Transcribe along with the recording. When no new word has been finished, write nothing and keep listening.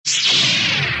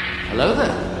Hello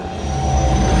there.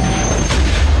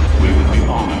 We would be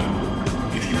honored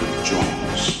if you would join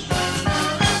us.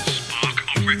 Spark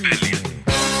of Rebellion.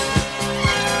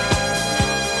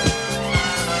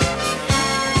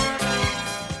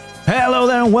 Hello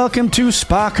there and welcome to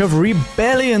Spark of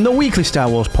Rebellion, the weekly Star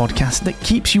Wars podcast that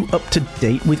keeps you up to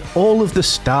date with all of the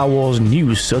Star Wars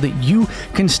news so that you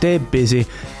can stay busy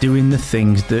doing the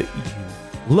things that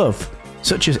you love,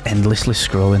 such as endlessly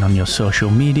scrolling on your social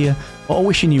media or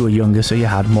wishing you were younger so you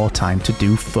had more time to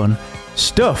do fun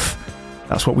stuff.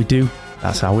 That's what we do.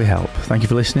 That's how we help. Thank you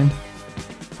for listening.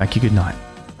 Thank you. Good night.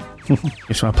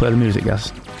 Just want to play the music,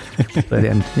 guys. Play the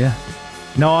end. Yeah.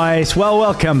 Nice. Well,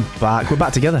 welcome back. We're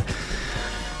back together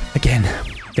again.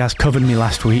 Guys covered me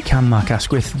last week. I'm Mark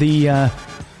Asquith. I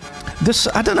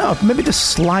don't know, maybe the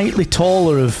slightly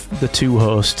taller of the two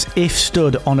hosts, if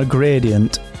stood on a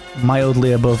gradient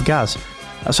mildly above Gaz.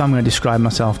 That's how I'm going to describe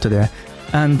myself today.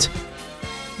 And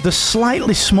the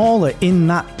slightly smaller in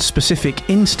that specific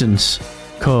instance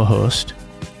co-host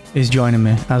is joining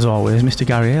me, as always, Mr.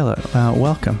 Gary Aylett.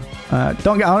 Welcome. I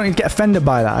don't get offended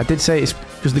by that. I did say it's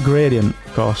because the gradient,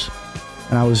 of course,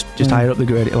 and I was just higher up the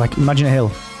gradient. Like, imagine a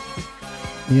hill.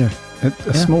 Yeah,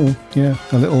 a small, a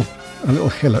little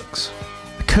hillocks.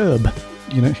 A curb.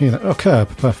 You don't hear that? Oh,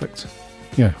 curb, perfect.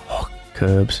 Yeah. Oh,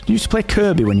 curbs. You used to play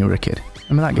Kirby when you were a kid.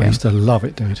 Remember that game? I used to love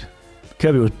it, dude.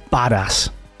 Kirby was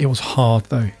badass. It was hard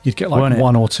though. You'd get like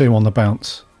one or two on the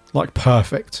bounce, like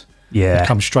perfect. Yeah. It'd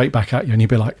come straight back at you, and you'd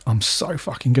be like, "I'm so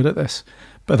fucking good at this."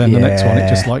 But then the next one, it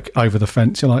just like over the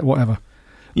fence. You're like, whatever.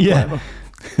 Yeah. Whatever.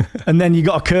 And then you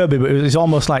got a Kirby, but it was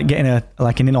almost like getting an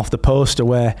in off the poster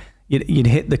where you'd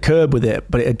hit the curb with it,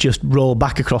 but it'd just roll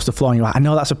back across the floor. And you're like, I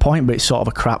know that's a point, but it's sort of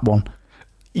a crap one.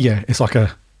 Yeah, it's like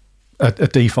a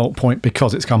default point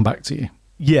because it's come back to you.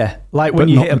 Yeah, like when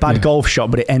you hit a bad golf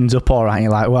shot, but it ends up all right. And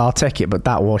you're like, well, I'll take it, but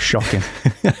that was shocking.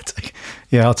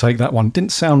 Yeah, I'll take that one.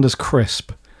 Didn't sound as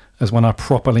crisp as when I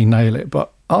properly nail it,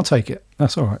 but I'll take it.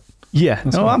 That's all right. Yeah,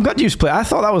 I'm glad you split. I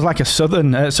thought that was like a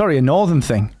northern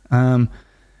thing. We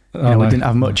didn't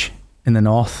have much in the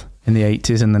north in the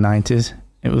 80s and the 90s.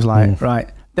 It was like, right,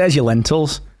 there's your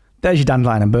lentils, there's your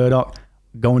dandelion and burdock,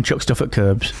 go and chuck stuff at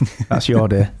curbs. That's your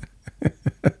day.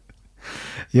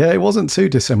 Yeah, it wasn't too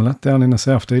dissimilar down in the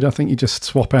south, dude. I think you just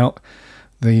swap out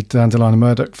the dandelion and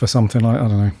burdock for something like, I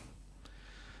don't know,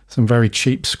 some very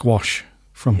cheap squash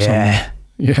from somewhere.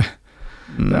 Yeah.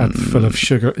 Full of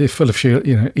sugar,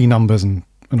 E numbers and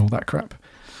all that crap.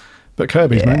 But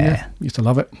Kirby's, man, used to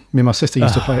love it. Me and my sister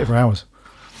used to play it for hours.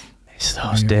 Miss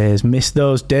those days,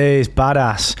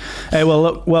 badass. Hey, well,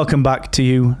 look, welcome back to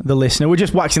you, the listener. We're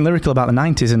just waxing lyrical about the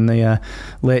 90s and the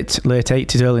late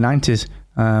 80s, early 90s,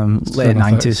 late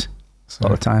 90s all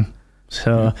the time.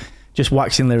 So just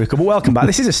waxing lyrical. But welcome back.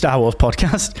 This is a Star Wars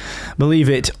podcast,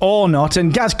 believe it or not.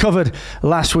 And Gaz covered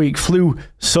last week, flew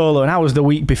solo, and I was the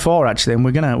week before, actually. And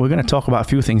we're gonna talk about a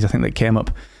few things I think that came up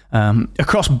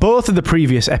across both of the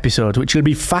previous episodes, which will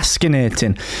be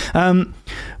fascinating.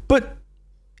 But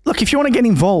look, if you want to get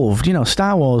involved,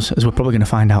 Star Wars, as we're probably going to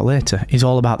find out later, is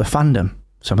all about the fandom.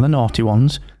 Some of the naughty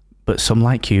ones, but some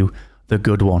like you, the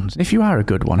good ones. If you are a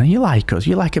good one and you like us,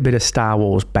 you like a bit of Star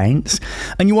Wars baits,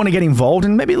 and you want to get involved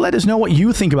and maybe let us know what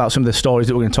you think about some of the stories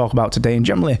that we're going to talk about today, and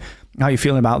generally how you're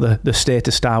feeling about the state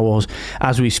of Star Wars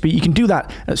as we speak. You can do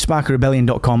that at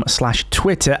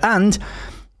sparkofrebellion.com/Twitter. And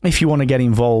if you want to get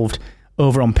involved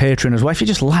over on Patreon as well, if you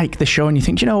just like the show and you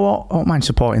think, you know what, I don't mind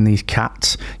supporting these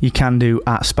cats, you can do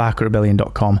at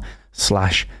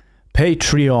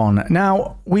sparkofrebellion.com/Patreon.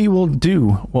 Now, we will do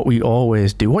what we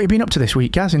always do. What have you been up to this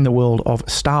week, Gaz, in the world of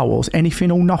Star Wars?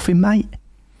 Anything or nothing, mate?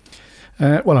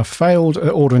 Well, I failed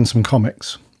at ordering some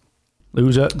comics.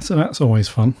 Loser. So that's always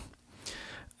fun.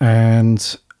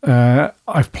 And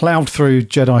I've ploughed through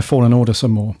Jedi Fallen Order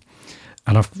some more.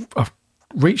 And I've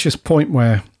reached this point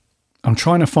where I'm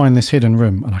trying to find this hidden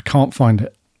room and I can't find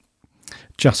it.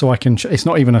 Just so I can... it's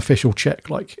not even an official check.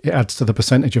 Like, it adds to the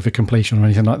percentage of a completion or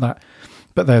anything like that.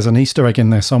 But there's an Easter egg in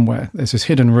there somewhere. There's this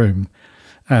hidden room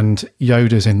and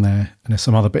Yoda's in there and there's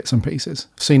some other bits and pieces.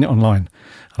 I've seen it online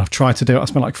and I've tried to do it. I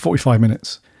spent like 45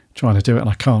 minutes trying to do it and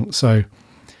I can't. So,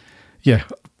 yeah,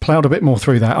 ploughed a bit more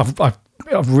through that. I've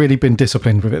really been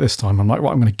disciplined with it this time. I'm like,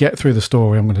 right, I'm going to get through the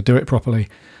story. I'm going to do it properly.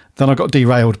 Then I got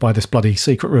derailed by this bloody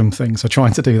secret room thing. So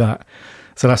trying to do that.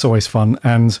 So that's always fun.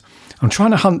 And I'm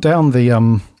trying to hunt down the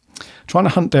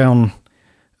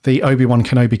Obi-Wan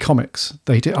Kenobi comics.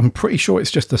 I'm pretty sure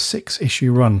it's just a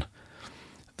 6-issue run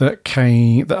that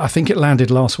I think it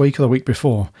landed last week or the week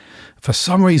before. For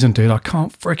some reason, dude, I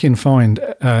can't freaking find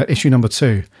issue number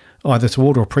 2, either to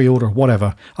order or pre-order or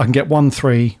whatever. I can get 1,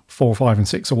 3, 4, 5 and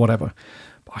 6 or whatever.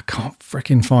 I can't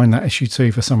freaking find that issue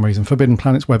 2 for some reason. Forbidden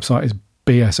Planet's website is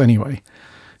BS anyway.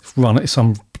 It's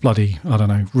some bloody, I don't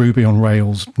know, Ruby on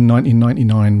Rails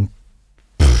 1999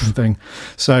 thing.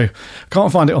 So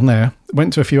can't find it on there.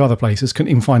 Went to a few other places, couldn't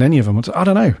even find any of them. I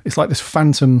don't know. It's like this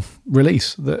phantom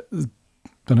release that,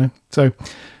 don't know. So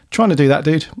trying to do that,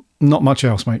 dude. Not much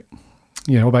else, mate.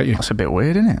 Yeah, what about you? That's a bit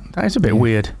weird, isn't it? That is a bit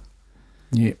weird.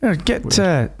 Yeah.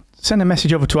 Send a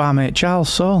message over to our mate Charles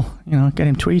Soul. Get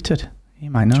him tweeted. He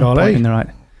might know. Charlie. In the right.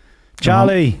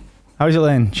 Charlie, how's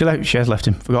Elaine? She has left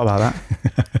him. Forgot about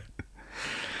that.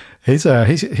 His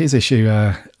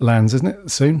issue lands, isn't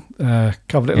it, soon?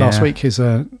 Covered it last week. His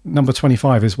number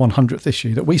 25, his 100th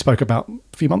issue that we spoke about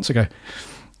a few months ago.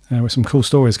 With some cool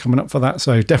stories coming up for that.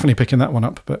 So definitely picking that one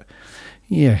up. But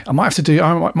yeah, I might have to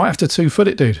 2-foot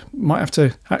it, dude. Might have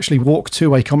to actually walk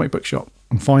to a comic book shop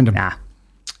and find them. Nah.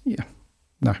 Yeah.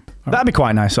 No. That'd be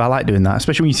quite nice. So I like doing that,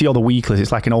 especially when you see all the weeklies.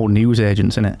 It's like an old news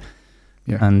agents, isn't it?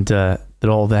 Yeah. And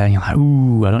they're all there, and you're like,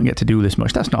 ooh, I don't get to do this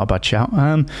much. That's not a bad shout.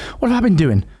 What have I been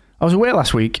doing? I was away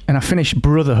last week, and I finished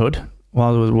Brotherhood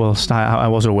while I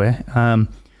was away,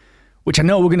 which I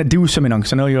know we're going to do something on,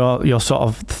 because I know you're sort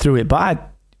of through it. But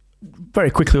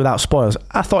very quickly, without spoilers,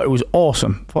 I thought it was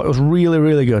awesome. I thought it was really,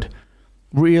 really good.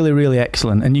 Really, really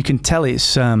excellent. And you can tell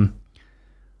it's...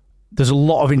 there's a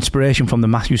lot of inspiration from the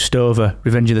Matthew Stover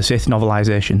Revenge of the Sith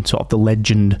novelisation, sort of the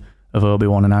legend of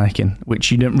Obi-Wan and Anakin,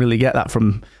 which you didn't really get that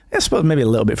from, I suppose maybe a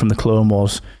little bit from the Clone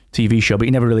Wars TV show, but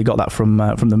you never really got that from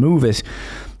the movies.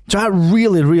 So I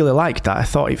really, really liked that. I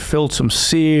thought it filled some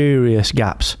serious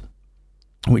gaps,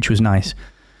 which was nice.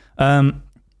 And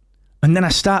then I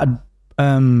started,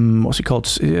 what's it called?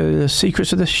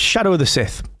 Secrets of the Shadow of the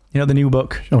Sith. The new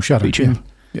book. Oh, Shadow. Featuring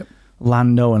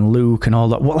Lando and Luke and all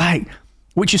that. Well,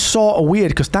 which is sort of weird,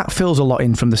 because that fills a lot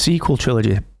in from the sequel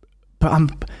trilogy.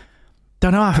 But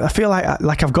don't know, I feel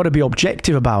like I've got to be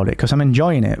objective about it, because I'm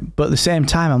enjoying it. But at the same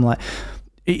time, I'm like,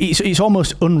 it's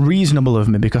almost unreasonable of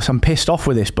me, because I'm pissed off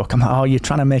with this book. I'm like, oh, you're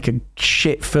trying to make a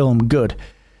shit film good.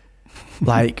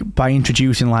 Like, by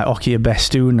introducing, like, Okia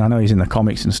Bestoon. I know he's in the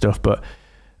comics and stuff, but...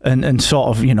 And sort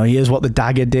of, here's what the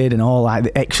dagger did and all, like,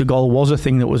 the Exegol was a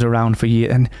thing that was around for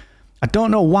years. And I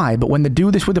don't know why, but when they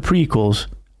do this with the prequels...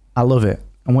 I love it.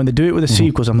 And when they do it with the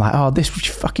sequels, I'm like, oh, this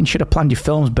fucking should have planned your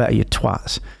films better, you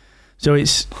twats. So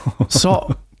it's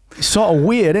sort of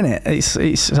weird, isn't it?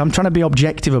 It's I'm trying to be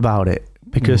objective about it,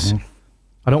 because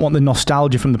I don't want the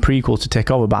nostalgia from the prequels to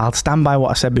take over, but I'll stand by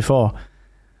what I said before.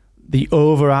 The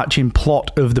overarching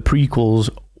plot of the prequels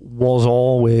was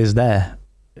always there,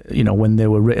 when they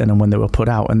were written and when they were put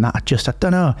out. And that I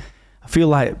don't know. I feel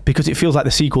like, because it feels like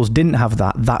the sequels didn't have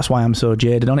that, that's why I'm so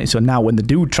jaded on it. So now when they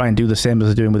do try and do the same as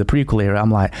they're doing with the prequel era,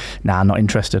 I'm like, nah, I'm not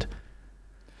interested.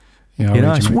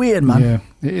 Yeah, it's weird, man. Yeah,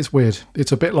 it is weird.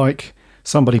 It's a bit like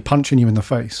somebody punching you in the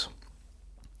face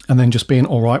and then just being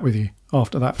all right with you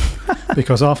after that.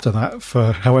 Because after that,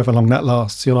 for however long that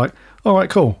lasts, you're like, all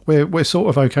right, cool. We're sort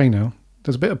of okay now.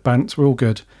 There's a bit of bants, we're all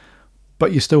good.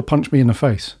 But you still punch me in the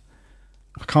face.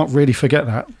 I can't really forget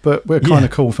that, but we're kind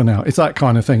of cool for now. It's that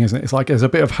kind of thing, isn't it? It's like there's a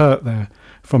bit of hurt there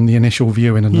from the initial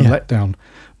viewing and the letdown.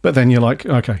 But then you're like,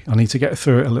 okay, I need to get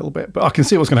through it a little bit. But I can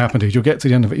see what's going to happen to you. You'll get to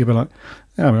the end of it, you'll be like,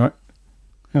 yeah, all right.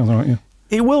 Yeah, all right, yeah.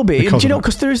 It will be.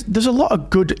 Because there's a lot of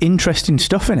good, interesting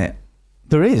stuff in it.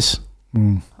 There is.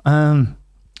 It's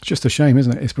just a shame,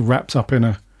 isn't it? It's wrapped up in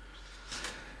a...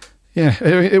 Yeah,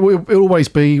 it will always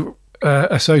be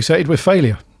associated with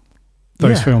failure.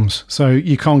 Those films, so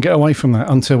you can't get away from that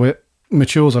until it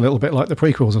matures a little bit, like the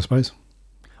prequels, I suppose.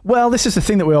 Well, this is the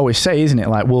thing that we always say, isn't it?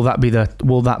 Like, will that be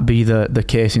the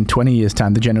case in 20 years'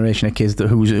 time? The generation of kids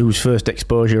whose first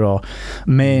exposure, or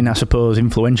main, I suppose,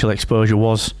 influential exposure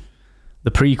was the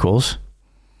prequels.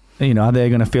 Are they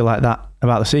going to feel like that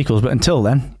about the sequels? But until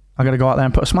then, I got to go out there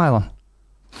and put a smile on.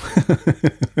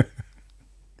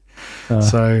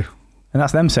 And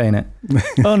that's them saying it.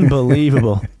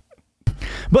 Unbelievable.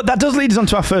 But that does lead us on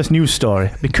to our first news story,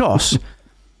 because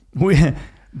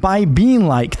by being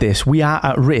like this, we are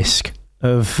at risk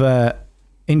of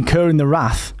incurring the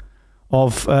wrath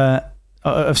of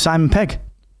Simon Pegg,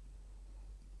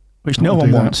 which no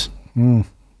one wants.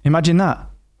 Imagine that.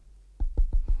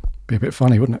 Be a bit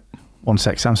funny, wouldn't it? One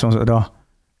sec, Samsung's at the door.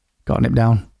 Got to nip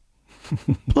down.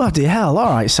 Bloody hell.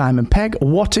 All right, Simon Pegg,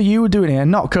 what are you doing here?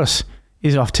 Not because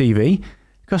he's off TV,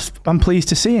 because I'm pleased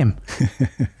to see him.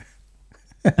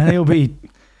 And he'll be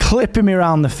clipping me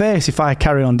around the face if I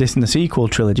carry on dissing the sequel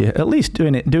trilogy. At least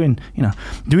doing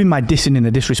my dissing in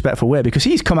a disrespectful way, because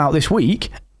he's come out this week,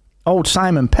 old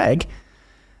Simon Pegg.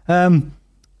 I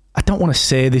don't want to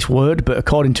say this word, but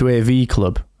according to AV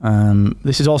Club,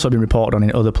 this has also been reported on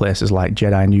in other places like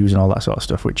Jedi News and all that sort of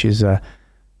stuff, which is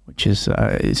which is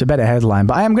it's a better headline.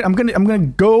 But I'm going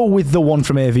to go with the one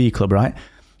from AV Club, right?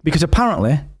 Because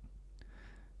apparently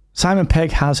Simon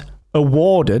Pegg has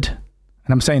awarded, and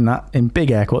I'm saying that in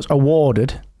big air quotes,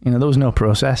 awarded, there was no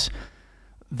process,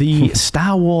 the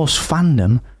Star Wars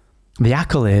fandom the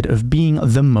accolade of being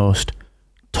the most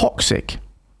toxic.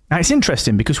 Now, it's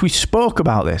interesting because we spoke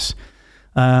about this.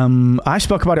 I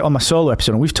spoke about it on my solo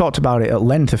episode, and we've talked about it at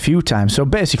length a few times. So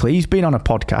basically, he's been on a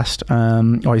podcast,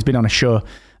 or he's been on a show,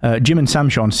 Jim and Sam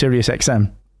show on Sirius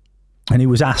XM, and he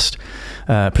was asked,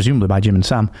 presumably by Jim and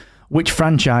Sam, which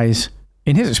franchise,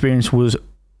 in his experience, was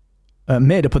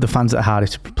made up of the fans that are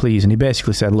hardest to please. And he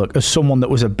basically said, look, as someone that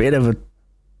was a bit of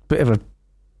a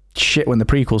shit when the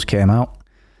prequels came out,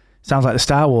 sounds like the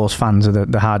Star Wars fans are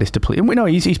the hardest to please. And we know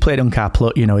he's played Unkar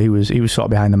Plutt, he was sort of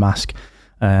behind the mask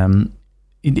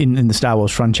in the Star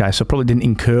Wars franchise, so probably didn't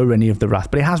incur any of the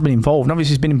wrath, but he has been involved. And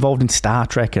obviously he's been involved in Star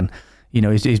Trek, and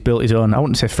he's built his own, I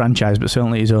wouldn't say franchise, but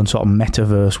certainly his own sort of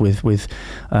metaverse with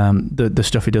the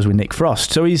stuff he does with Nick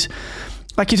Frost. So he's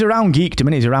around geekdom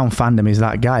and he's around fandom, he's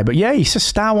that guy. But yeah, he says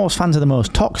Star Wars fans are the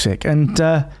most toxic, and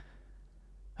I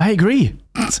agree.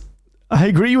 I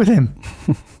agree with him.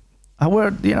 I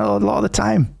work, a lot of the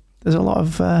time. There's a lot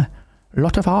of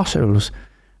arseholes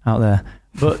out there.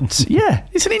 But yeah,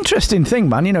 it's an interesting thing,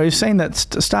 man. He's saying that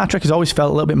Star Trek has always felt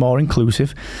a little bit more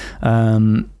inclusive,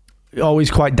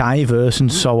 always quite diverse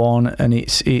and so on. And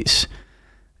it's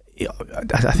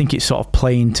I think it's sort of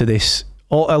playing to this.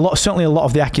 Certainly a lot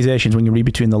of the accusations when you read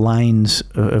between the lines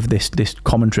of this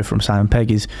commentary from Simon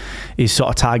Pegg is sort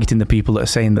of targeting the people that are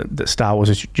saying that Star Wars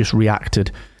has just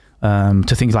reacted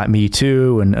to things like Me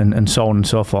Too and so on and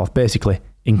so forth. Basically,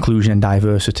 inclusion and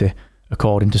diversity,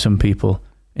 according to some people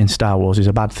in Star Wars, is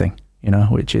a bad thing,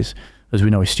 which is, as we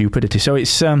know, is stupidity. So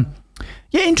it's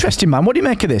interesting, man. What do you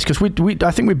make of this? Because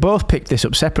I think we both picked this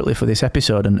up separately for this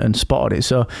episode and spotted it.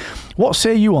 So what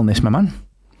say you on this, my man?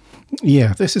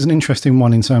 Yeah, this is an interesting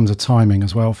one in terms of timing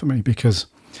as well for me, because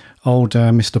old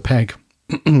Mr. Pegg,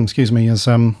 excuse me, is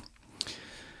and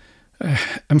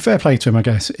fair play to him, I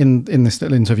guess. In this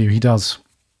little interview, he does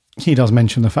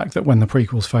mention the fact that when the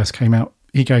prequels first came out,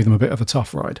 he gave them a bit of a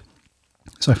tough ride.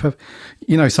 So, some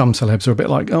celebs are a bit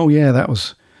like, oh yeah,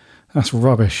 that's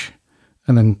rubbish,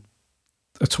 and then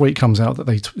a tweet comes out that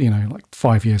they, like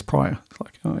 5 years prior, it's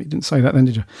like, oh, you didn't say that then,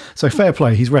 did you? So fair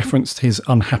play. He's referenced his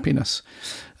unhappiness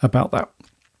about that.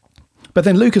 But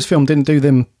then Lucasfilm didn't do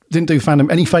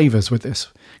fandom any favours with this,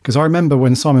 because I remember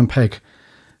when Simon Pegg,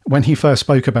 when he first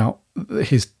spoke about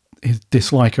his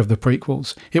dislike of the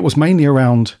prequels, it was mainly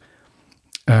around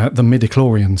the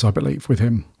midichlorians, I believe, with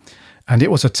him. And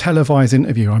it was a televised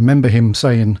interview. I remember him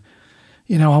saying,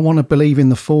 I want to believe in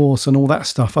the Force and all that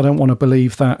stuff. I don't want to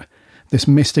believe that this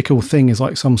mystical thing is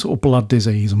like some sort of blood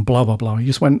disease and blah, blah, blah. He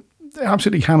just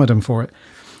absolutely hammered him for it.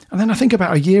 And then I think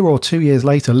about a year or 2 years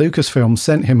later, Lucasfilm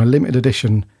sent him a limited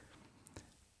edition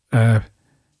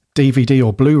DVD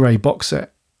or Blu-ray box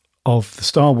set of the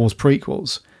Star Wars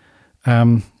prequels,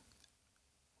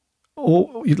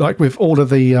 or like with all of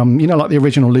the, like the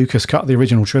original Lucas cut, the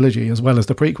original trilogy, as well as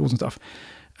the prequels and stuff,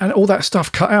 and all that stuff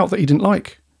cut out that he didn't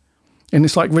like, in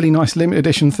this like really nice limited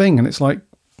edition thing. And it's like,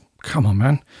 come on,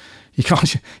 man, you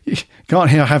can't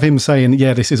have him saying,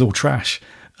 yeah, this is all trash,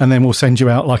 and then we'll send you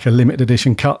out like a limited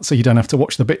edition cut so you don't have to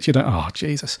watch the bits you don't. Oh,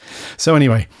 Jesus. So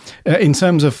anyway, in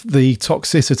terms of the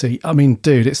toxicity, I mean,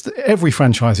 dude, every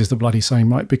franchise is the bloody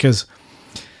same, right? Because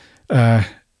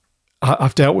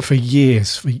I've dealt with for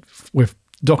years with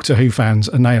Doctor Who fans,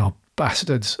 and they are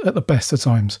bastards at the best of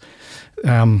times.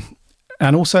 And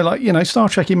also, like, Star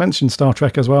Trek, you mentioned Star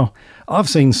Trek as well. I've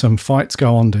seen some fights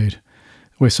go on, dude,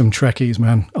 with some Trekkies,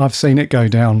 man. I've seen it go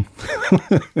down.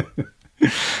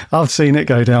 I've seen it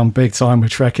go down big time with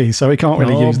Trekkies, so we can't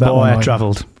really use that one. I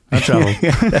travelled. That's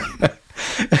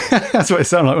what it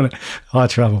sounded like, wasn't it? I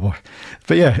travel, boy.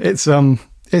 But yeah,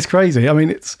 it's crazy. I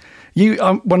mean, it's you.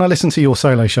 When I listened to your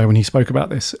solo show when you spoke about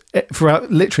this,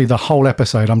 throughout literally the whole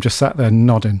episode, I'm just sat there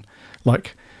nodding,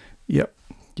 like, yep,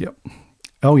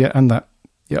 oh yeah, and that,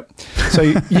 yep. So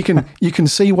you can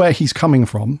see where he's coming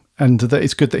from, and that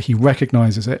it's good that he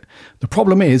recognises it. The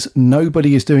problem is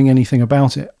nobody is doing anything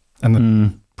about it. And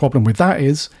the problem with that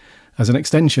is, as an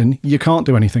extension, you can't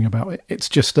do anything about it. It's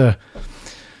just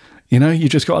you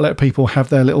just got to let people have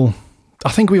their little. I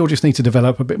think we all just need to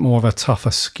develop a bit more of a tougher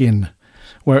skin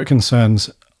where it concerns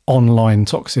online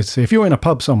toxicity. If you're in a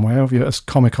pub somewhere, if you're at a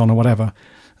Comic-Con or whatever,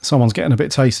 someone's getting a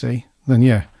bit tasty, then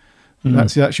yeah,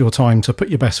 that's your time to put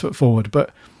your best foot forward.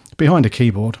 But behind a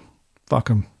keyboard, fuck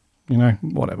them,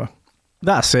 whatever.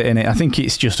 That's it, innit? I think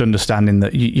it's just understanding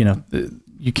that you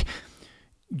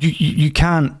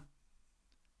can't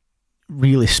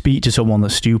really speak to someone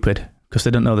that's stupid because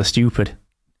they don't know they're stupid.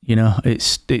 You know,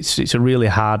 it's a really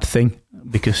hard thing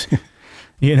because,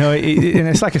 you know, and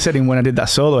it's like I said when I did that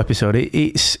solo episode,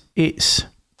 it's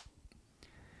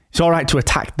all right to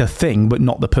attack the thing, but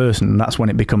not the person. And that's when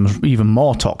it becomes even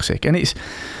more toxic. And it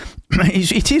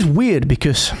is weird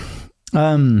because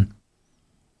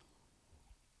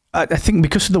I think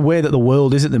because of the way that the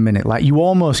world is at the minute, like you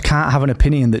almost can't have an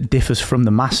opinion that differs from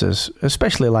the masses,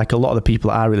 especially like a lot of the people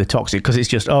that are really toxic, because it's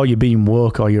just, oh, you're being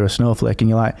woke or you're a snowflake. And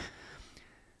you're like,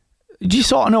 do you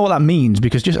sort of know what that means?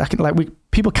 Because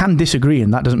people can disagree,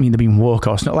 and that doesn't mean they're being woke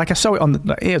or snowflake. Like I saw it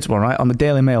on here's one, right, on the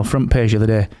Daily Mail front page the other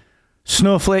day.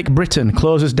 Snowflake Britain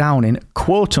closes down in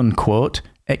quote unquote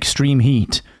extreme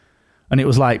heat, and it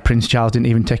was like Prince Charles didn't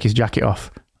even take his jacket off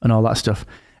and all that stuff.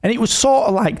 And it was sort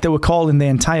of like they were calling the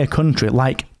entire country,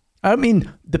 like, I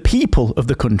mean the people of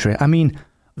the country, I mean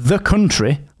the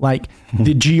country, like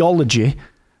the geology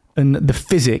and the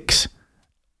physics,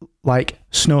 like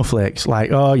snowflakes,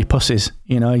 like, oh, you pussies,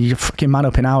 you know, you're fucking man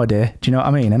up in our day. Do you know what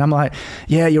I mean? And I'm like,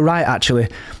 yeah, you're right, actually.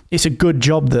 It's a good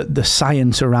job that the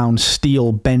science around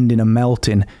steel bending and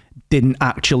melting didn't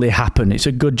actually happen. It's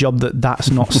a good job that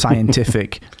that's not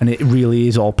scientific and it really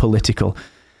is all political.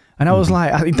 And I was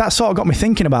like, I think that sort of got me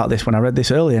thinking about this when I read this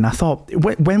earlier. And I thought,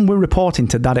 when we're reporting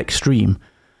to that extreme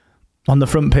on the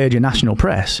front page of national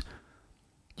press,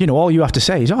 you know, all you have to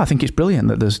say is, oh, I think it's brilliant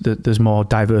that there's more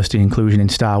diversity and inclusion in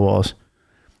Star Wars.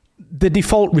 The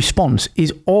default response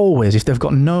is always, if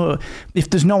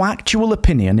there's no actual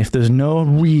opinion, if there's no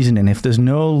reasoning, if there's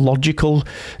no logical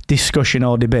discussion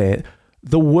or debate,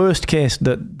 the worst case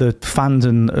that the fans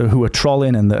and who are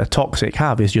trolling and that are toxic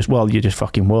have is just, well, you're just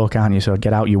fucking woke, aren't you? So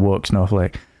get out, you woke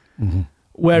snowflake. Mm-hmm.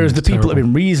 Whereas the people that have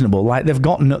been reasonable, like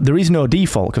there is no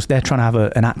default because they're trying to have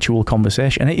an actual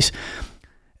conversation. And it's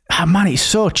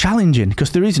so challenging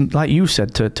because there isn't, like you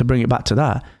said, to bring it back to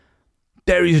that,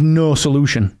 there is no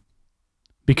solution.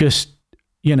 Because,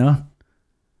 you know,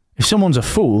 if someone's a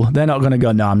fool, they're not going to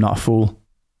go, no, I'm not a fool.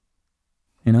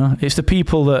 You know, it's the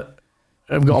people that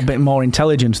have got a bit more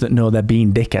intelligence that know they're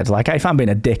being dickheads. Like, if I'm being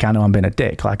a dick, I know I'm being a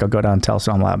dick. Like, I'll go down and tell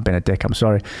someone, like, I'm being a dick, I'm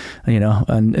sorry. You know,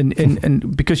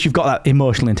 and because you've got that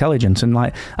emotional intelligence, and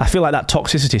like, I feel like that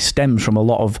toxicity stems from a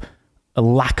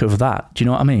lack of that. Do you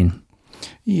know what I mean?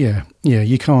 Yeah,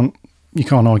 you can't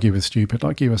argue with stupid,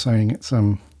 like you were saying. It's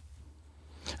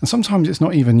and sometimes it's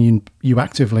not even you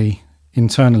actively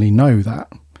internally know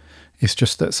that. It's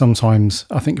just that sometimes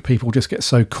I think people just get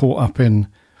so caught up in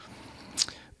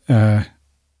that,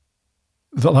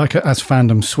 like as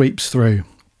fandom sweeps through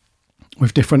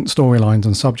with different storylines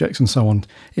and subjects and so on,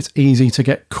 it's easy to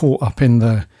get caught up in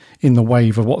the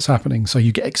wave of what's happening. So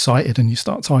you get excited and you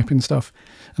start typing stuff,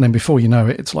 and then before you know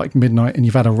it, it's like midnight and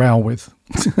you've had a row with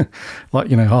like,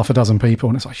 you know, half a dozen people,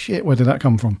 and it's like, shit, where did that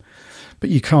come from? But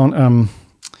you can't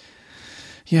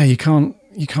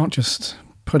you can't just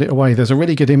put it away. There's a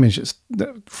really good image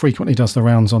that frequently does the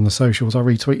rounds on the socials. I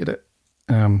retweeted it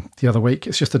the other week.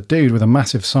 It's just a dude with a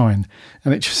massive sign,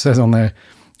 and it just says on there,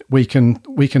 we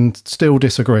can still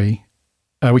disagree.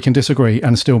 We can disagree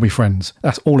and still be friends.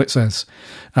 That's all it says.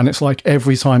 And it's like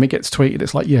every time it gets tweeted,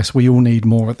 it's like, yes, we all need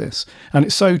more of this. And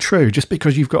it's so true. Just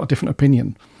because you've got a different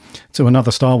opinion to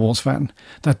another Star Wars fan,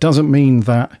 that doesn't mean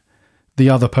that the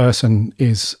other person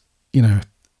is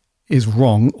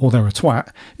wrong or they're a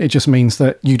twat. It just means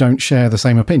that you don't share the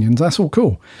same opinions. That's all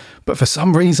cool. But for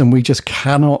some reason, we just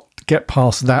cannot get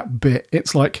past that bit.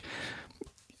 It's like,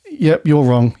 yep, you're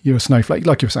wrong. You're a snowflake,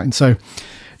 like you were saying. So,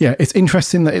 yeah, it's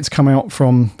interesting that it's come out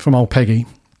from old Peggy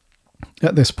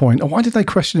at this point. Why did they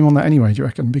question him on that anyway, do you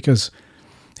reckon? Because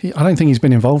I don't think he's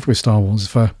been involved with Star Wars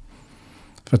for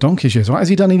donkey's years. Right? Has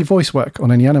he done any voice work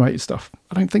on any animated stuff?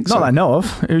 I don't think so. Not that I know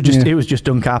of. It was just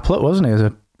Duncar Plutt, wasn't he?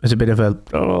 As a bit of a,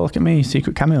 oh, look at me,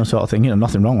 secret cameo sort of thing. You know,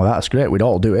 nothing wrong with that. It's great. We'd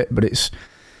all do it. But it's,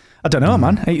 I don't know,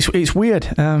 man. It's weird.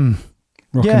 Rocking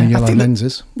the yellow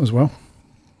lenses as well.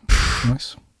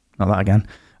 Nice. Not that again.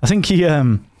 I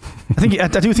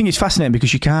do think it's fascinating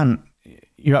because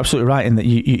you're absolutely right in that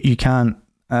you can't,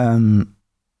 I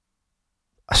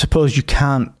suppose you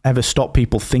can't ever stop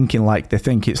people thinking like they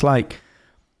think. It's like,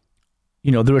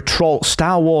 you know, there are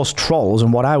Star Wars trolls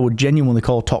and what I would genuinely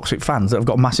call toxic fans that have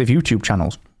got massive YouTube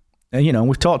channels. You know,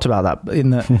 we've talked about that in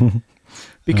the,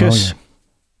 because,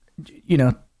 you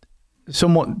know,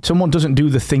 someone doesn't do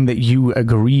the thing that you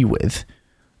agree with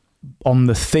on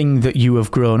the thing that you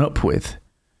have grown up with.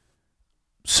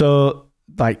 So,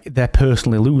 like, they're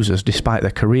personally losers despite their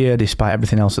career, despite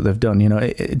everything else that they've done. You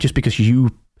know, just because you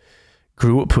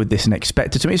grew up with this and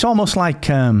expected to. It's almost like,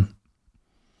 have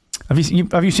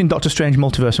you seen Doctor Strange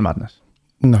Multiverse of Madness?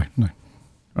 No.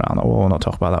 Right, we'll not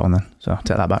talk about that one then. So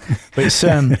take that back. But it's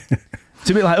a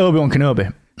bit like Obi-Wan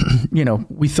Kenobi. You know,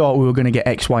 we thought we were going to get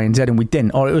X, Y, and Z, and we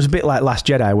didn't. Or it was a bit like Last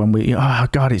Jedi when oh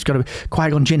God, it's got to be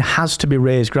Qui-Gon Jinn has to be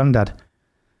Rey's granddad,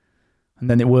 and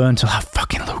then it weren't.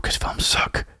 Fucking Lucasfilms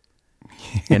suck.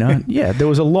 You know, yeah, there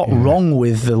was a lot wrong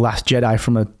with The Last Jedi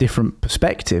from a different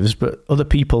perspectives, but other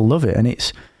people love it, and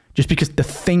it's just because the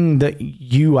thing that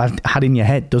you had in your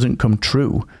head doesn't come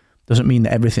true doesn't mean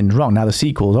that everything's wrong. Now the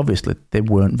sequels, obviously, they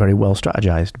weren't very well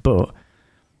strategized, but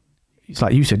it's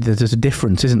like you said, there's a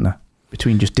difference, isn't there,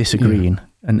 between just disagreeing,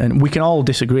 and we can all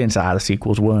disagree and say the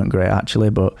sequels weren't great actually,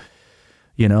 but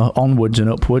you know, onwards and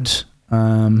upwards.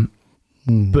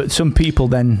 But some people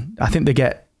then, I think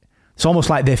it's almost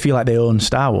like they feel like they own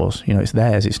Star Wars. You know, it's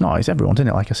theirs. It's not. It's everyone's, isn't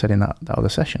it? Like I said in that other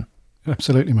session.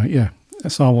 Absolutely, mate. Yeah,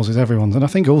 Star Wars is everyone's, and I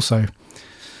think also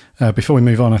before we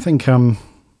move on, I think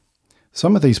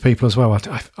some of these people as well.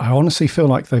 I honestly feel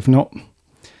like they're not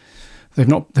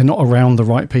around the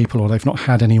right people, or they've not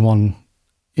had anyone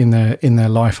in their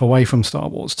life away from Star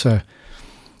Wars to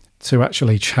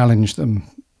actually challenge them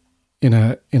in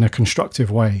a constructive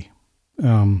way.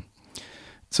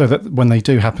 So that when they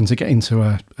do happen to get into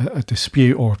a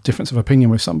dispute or difference of opinion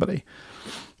with somebody,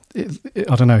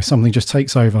 I don't know, something just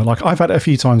takes over. Like I've had it a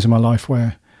few times in my life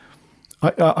where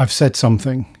I've said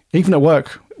something, even at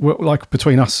work, like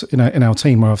between us in our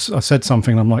team, where I've said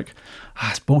something and I'm like,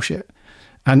 it's bullshit.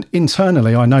 And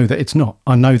internally, I know that it's not.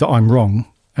 I know that I'm wrong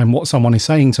and what someone is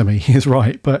saying to me is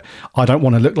right, but I don't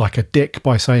want to look like a dick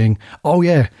by saying, oh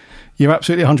yeah, you're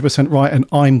absolutely 100% right and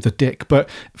I'm the dick. But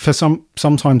for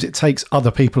sometimes it takes other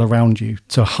people around you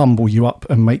to humble you up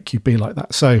and make you be like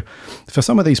that. So for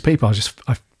some of these people,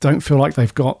 I don't feel like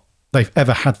they've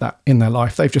ever had that in their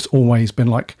life. They've just always been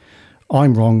like,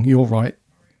 I'm wrong, you're right,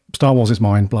 Star Wars is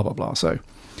mine, blah, blah, blah. So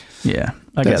yeah,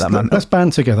 I get that, man. Let's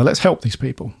band together. Let's help these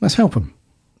people. Let's help them.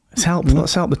 Let's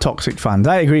help the toxic fans.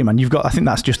 I agree, man. I think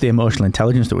that's just the emotional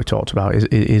intelligence that we talked about,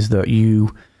 is that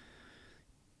you...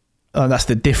 that's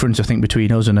the difference, I think,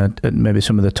 between us and maybe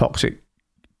some of the toxic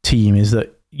team, is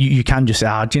that you can just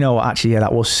say, do you know what, actually, yeah,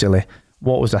 that was silly.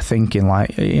 What was I thinking?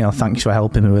 Like, you know, thanks for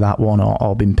helping me with that one,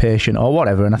 or being patient, or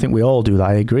whatever. And I think we all do that,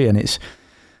 I agree. And it's...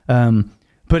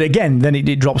 but again, then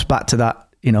it drops back to that,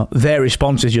 you know, their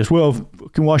response is just, well,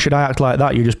 why should I act like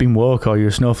that? You're just being woke, or you're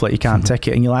a snowflake, you can't take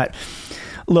it. And you're like...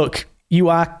 Look, you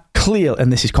are clear,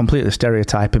 and this is completely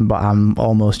stereotyping, but I'm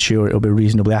almost sure it'll be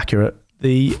reasonably accurate.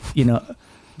 There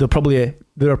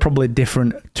are probably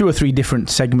different 2 or 3 different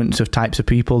segments of types of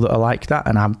people that are like that,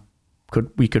 and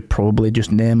we could probably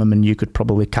just name them, and you could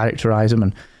probably characterize them,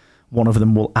 and one of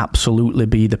them will absolutely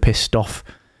be the pissed off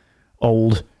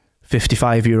old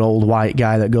 55-year-old white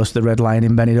guy that goes to the Red Lion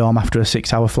in Benidorm after a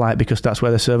 6-hour flight because that's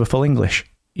where they serve a full English,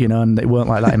 you know, and it weren't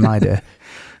like that in my day.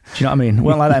 Do you know what I mean? It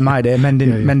weren't like that in my day. Men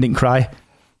didn't cry.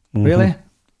 Mm-hmm. Really?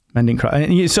 Men didn't cry.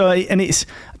 And it's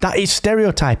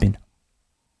stereotyping.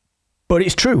 But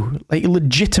it's true. Like,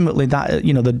 legitimately, that,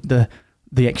 you know, the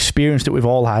experience that we've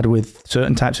all had with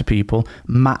certain types of people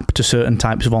map to certain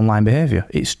types of online behavior.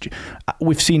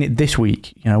 We've seen it this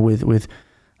week, you know, with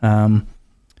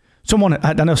someone.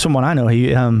 I know someone I know.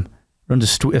 He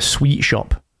runs a sweet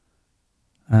shop,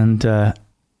 and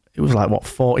it was like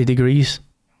 40 degrees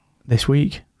this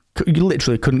week. You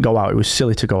literally couldn't go out. It was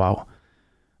silly to go out.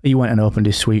 He went and opened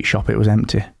his sweet shop. It was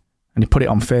empty. And he put it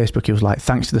on Facebook. He was like,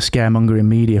 thanks to the scaremongering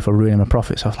media for ruining my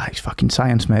profits. I was like, it's fucking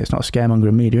science, mate. It's not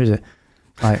scaremongering media, is it?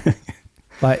 Like,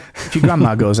 if your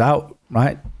grandma goes out,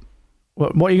 right?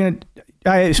 What are you going to...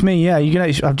 Hey, it's me, yeah.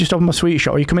 I've just opened my sweet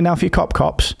shop. Are you coming down for your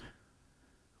cops?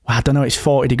 Well, I don't know. It's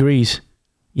 40 degrees.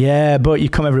 Yeah, but you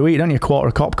come every week, don't you? Quarter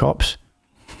of cops.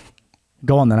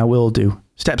 Go on then, I will do.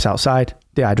 Steps outside,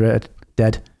 dehydrated,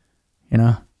 dead. You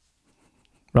know?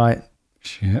 Right.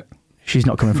 Shit. She's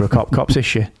not coming for a cops, is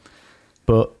she?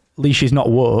 But at least she's not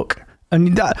woke.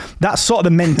 And that's sort of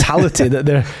the mentality that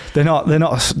they're not,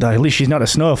 at least she's not a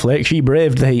snowflake. She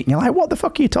braved the heat. And you're like, what the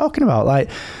fuck are you talking about? Like,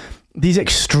 these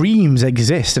extremes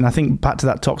exist. And I think back to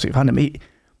that toxic fandom,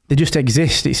 they just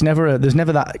exist. There's never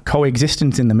that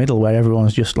coexistence in the middle where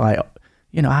everyone's just like,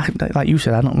 you know, like you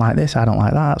said, I don't like this, I don't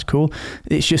like that, that's cool.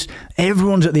 It's just,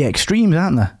 everyone's at the extremes,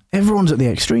 aren't they? Everyone's at the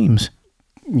extremes.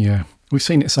 Yeah. We've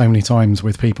seen it so many times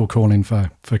with people calling for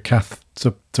Kath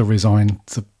to resign.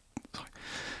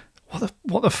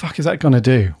 What the fuck is that going to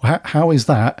do? How is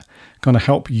that going to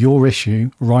help your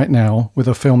issue right now with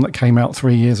a film that came out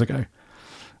 3 years ago?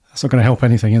 That's not going to help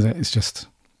anything, is it? It's just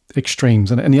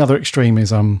extremes. And the other extreme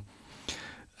is, what's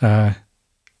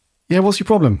your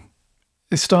problem?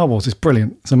 It's Star Wars. It's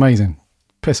brilliant. It's amazing.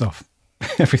 Piss off.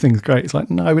 Everything's great. It's like,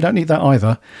 no, we don't need that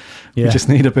either. Yeah. We just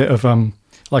need a bit of,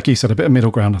 like you said, a bit of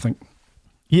middle ground, I think.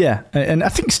 Yeah, and I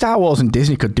think Star Wars and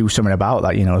Disney could do something about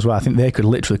that, as well. I think they could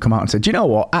literally come out and say, do you know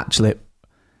what? Actually,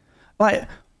 like,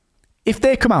 if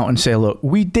they come out and say, look,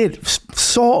 we did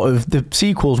sort of, the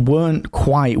sequels weren't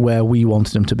quite where we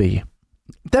wanted them to be.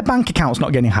 Their bank account's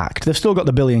not getting hacked. They've still got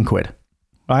the £1 billion,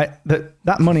 right?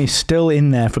 That money's still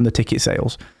in there from the ticket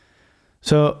sales.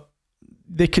 So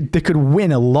they could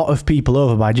win a lot of people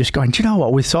over by just going, do you know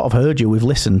what? We've sort of heard you. We've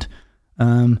listened.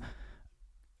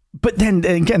 But then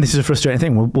again, this is a frustrating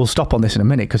thing. We'll stop on this in a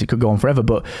minute because it could go on forever.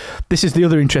 But this is the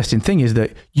other interesting thing, is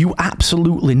that you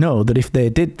absolutely know that if they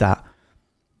did that,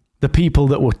 the people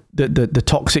that were the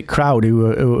toxic crowd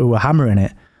who were hammering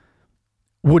it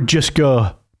would just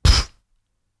go,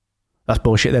 that's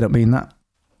bullshit. They don't mean that.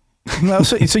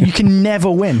 So you can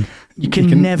never win. You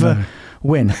can never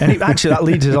win. And that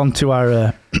leads us on to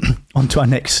our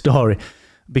next story,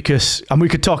 and we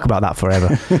could talk about that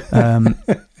forever.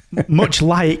 Much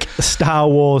like Star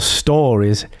Wars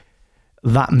stories,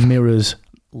 that mirrors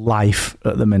life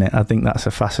at the minute. I think that's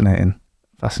a fascinating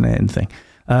thing.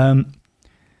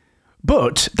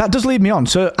 But that does lead me on.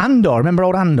 So Andor, remember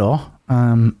old Andor?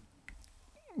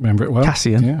 Remember it well.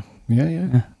 Cassian.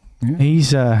 Yeah.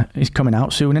 He's coming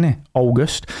out soon, isn't he?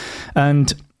 August.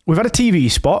 And we've had a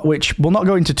TV spot, which we'll not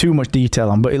go into too much detail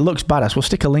on, but it looks badass. We'll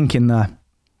stick a link in the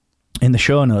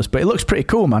show notes. But it looks pretty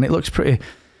cool, man. It looks pretty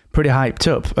hyped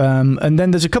up. And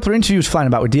then there's a couple of interviews flying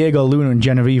about with Diego Luna and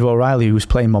Genevieve O'Reilly, who's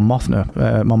playing Mon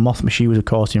Mothma. Mon Mothma, she was, of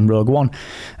course, in Rogue One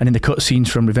and in the cutscenes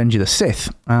from Revenge of the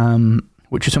Sith,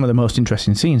 which are some of the most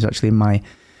interesting scenes, actually, in my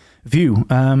view.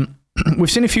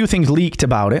 We've seen a few things leaked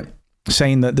about it,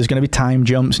 saying that there's going to be time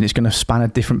jumps and it's going to span a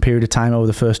different period of time over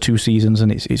the first 2 seasons,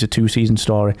 and it's a 2-season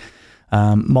story.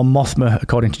 Mon Mothma,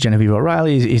 according to Genevieve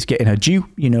O'Reilly, is getting her due.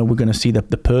 We're going to see the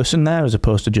person there as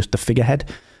opposed to just the figurehead.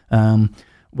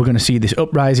 We're going to see this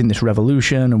uprising, this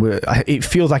revolution, and it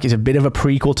feels like it's a bit of a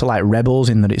prequel to like Rebels,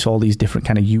 in that it's all these different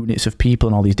kind of units of people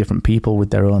and all these different people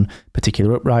with their own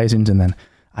particular uprisings. And then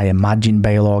I imagine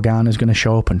Bail Organa is going to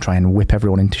show up and try and whip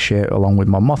everyone into shit along with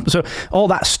Mon Mothma. So all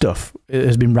that stuff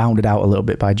has been rounded out a little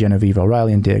bit by Genevieve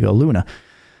O'Reilly and Diego Luna.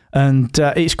 And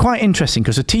it's quite interesting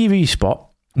because the TV spot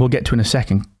we'll get to in a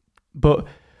second, but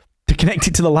to connect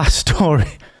it to the last story,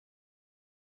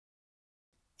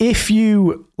 if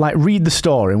you read the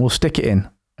story, and we'll stick it in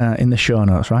the show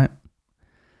notes, right?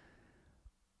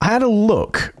 I had a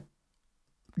look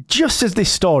just as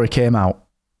this story came out,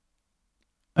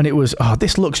 and it was,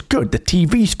 this looks good. The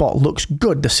TV spot looks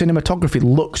good. The cinematography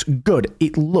looks good.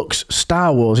 It looks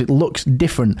Star Wars. It looks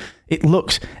different. It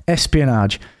looks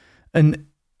espionage. And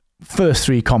first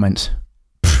 3 comments,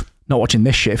 not watching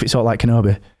this shit if it's all like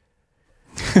Kenobi.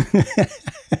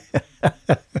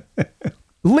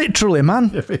 Literally,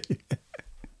 man.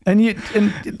 And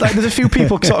there's a few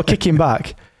people sort of kicking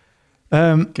back.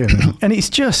 And it's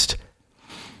just,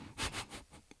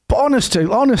 but honestly,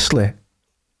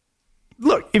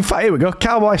 look, in fact, here we go.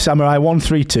 Cowboy Samurai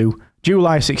 132,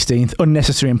 July 16th,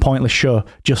 unnecessary and pointless show,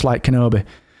 just like Kenobi.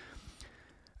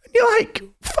 And you're like,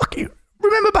 fuck you.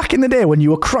 Remember back in the day when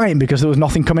you were crying because there was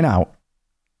nothing coming out?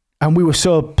 And we were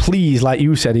so pleased, like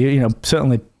you said,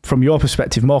 certainly from your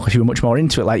perspective more, because you were much more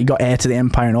into it. Like, you got Heir to the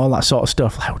Empire and all that sort of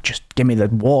stuff. Like, just give me the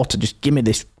water. Just give me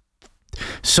this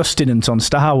sustenance on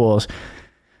Star Wars.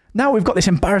 Now we've got this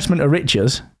embarrassment of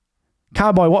riches.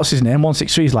 Cowboy, what's his name?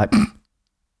 163 is like,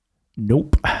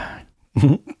 nope.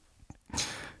 Yeah,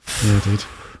 dude.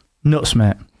 Nuts,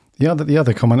 mate. The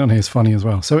other comment on here is funny as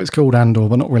well. So it's called Andor,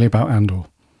 but not really about Andor.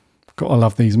 Gotta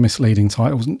love these misleading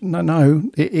titles. No,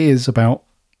 it is about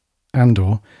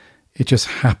Andor. It just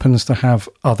happens to have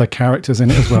other characters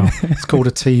in it as well. It's called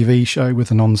a TV show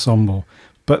with an ensemble,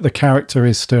 but the character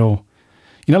is still,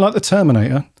 like the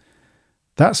Terminator.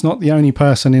 That's not the only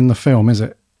person in the film, is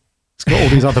it? It's got all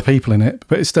these other people in it,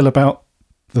 but it's still about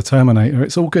the Terminator.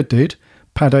 It's all good, dude.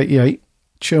 Pad 88,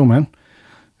 chill, man.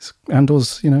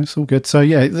 Andor's, it's all good. So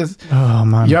yeah, oh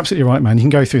man, you're absolutely right, man. You can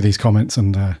go through these comments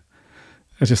and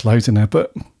there's just loads in there,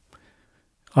 but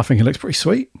I think it looks pretty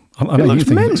sweet. I know you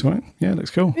think it looks right. Yeah, it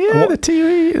looks cool. Yeah, the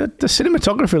TV, the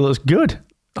cinematography looks good.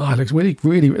 Oh, it looks really,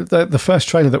 really. The first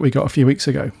trailer that we got a few weeks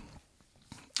ago,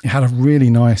 it had a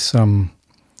really nice sort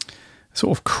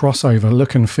of crossover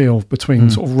look and feel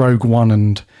between sort of Rogue One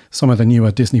and some of the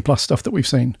newer Disney Plus stuff that we've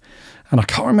seen. And I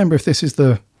can't remember if this is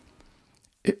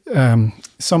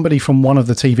somebody from one of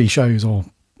the TV shows or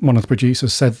one of the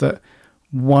producers said that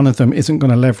one of them isn't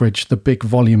going to leverage the big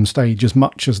volume stage as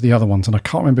much as the other ones. And I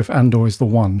can't remember if Andor is the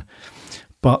one.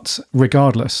 But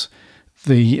regardless,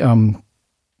 the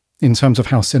in terms of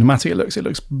how cinematic it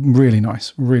looks really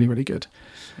nice, really, really good.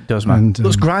 It does, man. And, It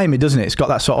looks grimy, doesn't it? It's got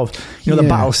that sort of, the Yeah.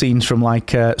 battle scenes from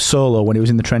like Solo when he was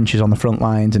in the trenches on the front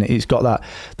lines, and it's got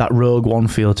that Rogue One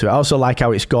feel to it. I also like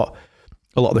how it's got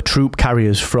a lot of the troop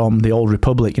carriers from the Old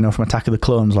Republic, from Attack of the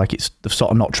Clones. Like they've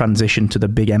sort of not transitioned to the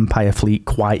big Empire fleet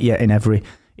quite yet in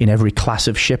every class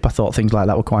of ship. I thought things like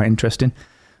that were quite interesting.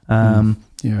 I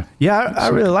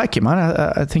really like it, man.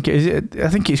 I think it is. I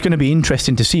think it's going to be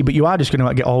interesting to see. But you are just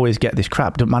going to always get this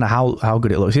crap. Doesn't matter how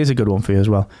good it looks. Here's a good one for you as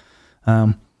well.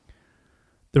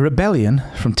 The Rebellion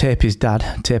from Tapey's dad.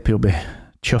 Tapey will be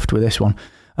chuffed with this one.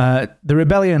 The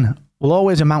Rebellion will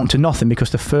always amount to nothing because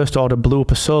the First Order blew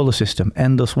up a solar system.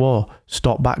 Endless war.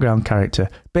 Stop background character.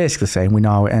 Basically saying we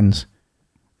know how it ends.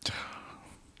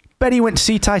 Bet he went to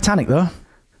see Titanic though.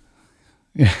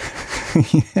 Yeah.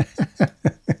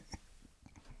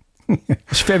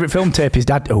 His favourite film, Tapey's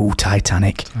dad. Oh,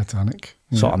 Titanic.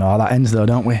 Yeah. Sort of know how that ends though,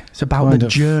 don't we? It's about Kind the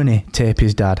of. journey,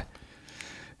 Tapey's dad.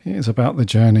 It's about the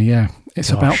journey, yeah.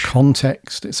 It's about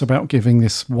context. It's about giving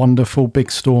this wonderful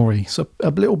big story. So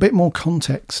a little bit more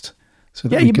context. So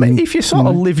that we can, if you sort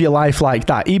of live your life like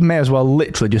that, he may as well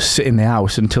literally just sit in the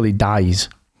house until he dies.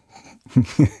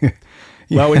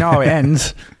 Well, we know how it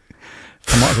ends.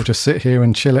 I might as well just sit here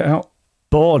and chill it out.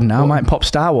 Bored now, might pop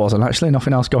Star Wars and actually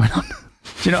nothing else going on.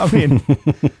 Do you know what I mean?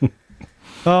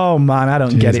 Oh man, I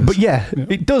don't get it. But yeah,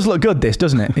 it does look good, this,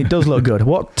 doesn't it? It does look good.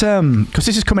 What, because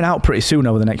this is coming out pretty soon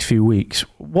over the next few weeks.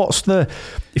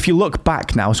 If you look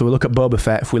back now, so we look at Boba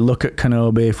Fett, if we look at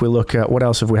Kenobi, if we look at, what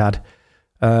else have we had?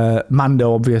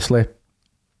 Mando, obviously.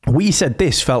 We said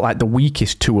this felt like the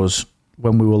weakest to us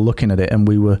when we were looking at it, and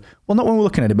we were, well, not when we were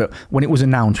looking at it, but when it was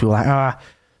announced, we were like,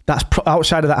 that's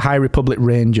outside of that High Republic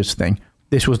Rangers thing.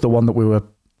 This was the one that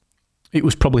it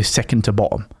was probably second to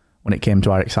bottom when it came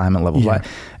to our excitement levels. Yeah. Like,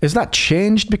 has that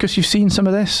changed because you've seen some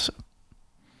of this?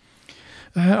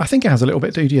 I think it has a little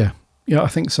bit, dude. Yeah, I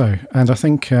think so. And I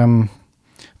think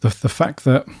the fact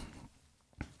that I'm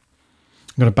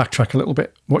going to backtrack a little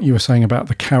bit. What you were saying about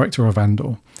the character of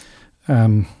Andor.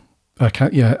 I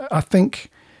think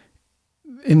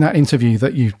in that interview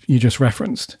that you just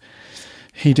referenced,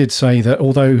 he did say that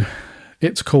although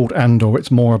it's called Andor,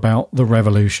 it's more about the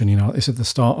revolution. This is the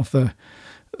start of the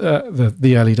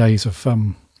early days of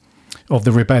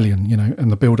the rebellion,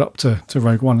 and the build up to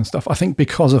Rogue One and stuff. I think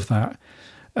because of that,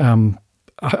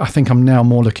 I think I'm now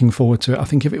more looking forward to it. I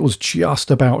think if it was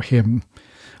just about him,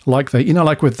 like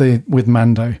with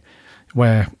Mando,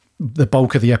 where the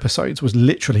bulk of the episodes was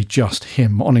literally just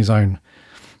him on his own,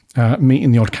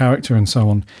 meeting the odd character and so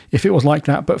on. If it was like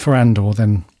that, but for Andor,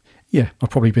 then yeah, I'd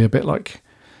probably be a bit like,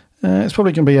 it's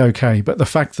probably going to be okay. But the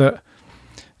fact that,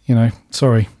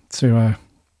 sorry to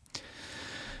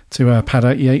Pad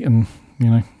 88 and,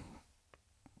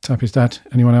 Tapey's dad,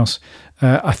 anyone else,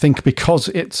 I think because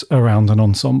it's around an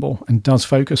ensemble and does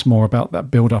focus more about that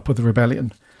build-up of the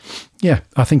rebellion, yeah,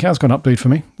 I think it has gone up, dude, for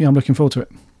me. Yeah, I'm looking forward to it.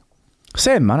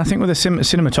 Same, man. I think with the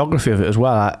cinematography of it as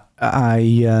well,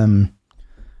 I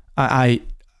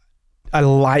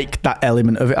like that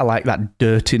element of it. I like that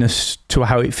dirtiness to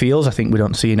how it feels. I think we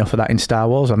don't see enough of that in Star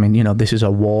Wars. I mean, this is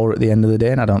a war at the end of the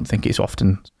day, and I don't think it's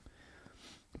often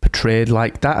portrayed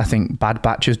like that. I think Bad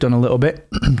Batch has done a little bit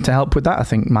to help with that. I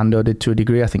think Mando did to a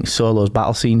degree. I think Solo's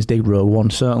battle scenes did. Rogue One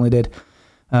certainly did.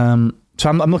 So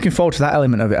I'm looking forward to that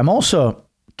element of it. I'm also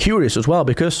curious as well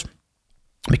because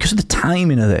of the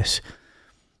timing of this,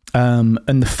 and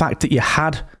the fact that you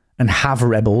had and have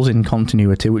Rebels in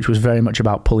continuity, which was very much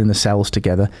about pulling the cells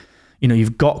together.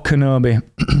 You've got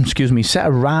Kenobi, set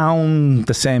around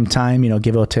the same time,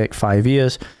 give or take 5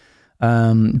 years.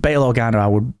 Bail Organa, I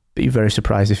would be very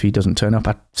surprised if he doesn't turn up.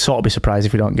 I'd sort of be surprised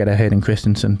if we don't get a Hayden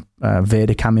Christensen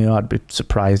Vader cameo. I'd be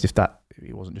surprised if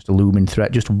he wasn't just a looming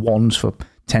threat, just once for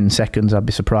 10 seconds. I'd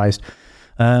be surprised.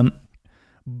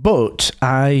 But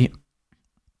I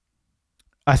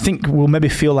think we'll maybe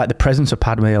feel like the presence of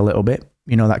Padme a little bit.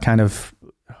 That kind of,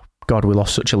 God, we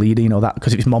lost such a leader, that,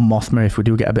 because if it's Mon Mothma, if we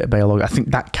do get a bit of Bail Organa, I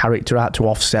think that character art to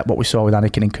offset what we saw with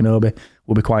Anakin and Kenobi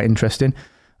will be quite interesting.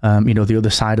 The other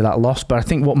side of that loss. But I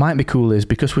think what might be cool is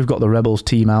because we've got the Rebels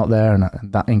team out there and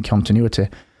that in continuity,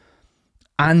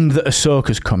 and that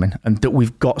Ahsoka's coming, and that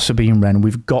we've got Sabine Wren,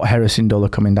 we've got Hera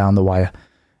Syndulla coming down the wire.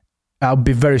 I'll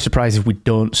be very surprised if we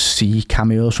don't see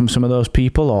cameos from some of those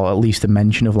people, or at least a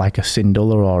mention of like a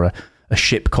Syndulla or a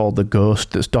ship called the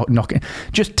Ghost that's knocking.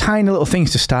 Just tiny little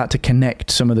things to start to connect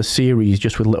some of the series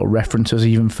just with little references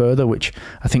even further, which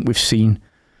I think we've seen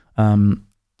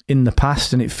in the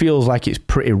past, and it feels like it's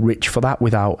pretty rich for that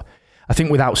without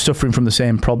suffering from the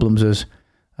same problems as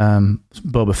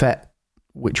Boba Fett,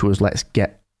 which was let's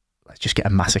get let's just get a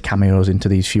mass of cameos into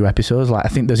these few episodes. Like, I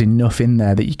think there's enough in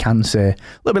there that you can say, a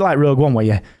little bit like Rogue One,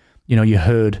 where you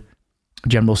heard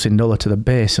General Syndulla to the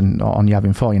base and on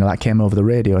Yavin 4, that came over the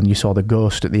radio, and you saw the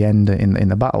ghost at the end in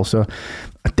the battle. So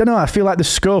I don't know, I feel like there's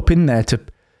scope in there to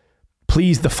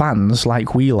please the fans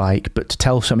like we like, but to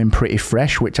tell something pretty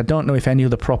fresh, which I don't know if any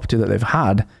other property that they've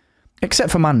had,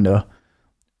 except for Mando,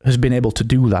 has been able to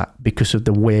do that because of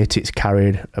the weight it's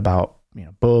carried about,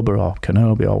 Boba or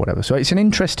Kenobi or whatever. So it's an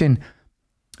interesting,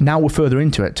 now we're further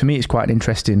into it, to me it's quite an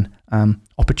interesting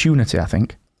opportunity, I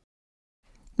think.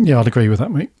 Yeah, I'd agree with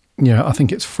that, mate. Yeah, I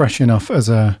think it's fresh enough as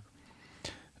a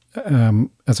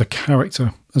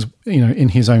character, as in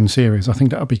his own series. I think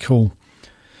that would be cool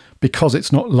because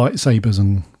it's not lightsabers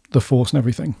and the Force and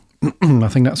everything. I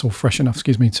think that's all fresh enough.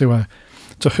 To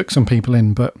hook some people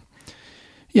in. But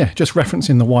yeah, just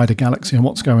referencing the wider galaxy and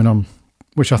what's going on,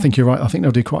 which I think you're right. I think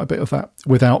they'll do quite a bit of that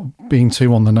without being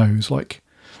too on the nose. Like,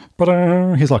 but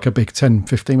here's like a big 10,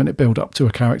 15 minute build up to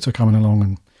a character coming along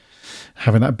and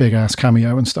having that big ass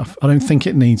cameo and stuff. I don't think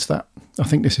it needs that. I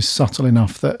think this is subtle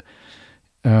enough that,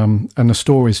 and the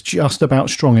story's just about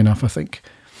strong enough, I think,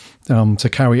 to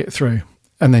carry it through.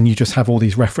 And then you just have all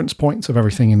these reference points of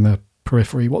everything in the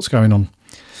periphery, what's going on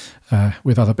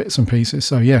with other bits and pieces.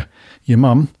 So yeah, your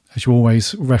mum, as you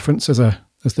always reference as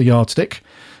the yardstick,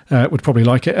 would probably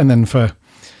like it. And then for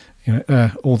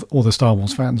all the Star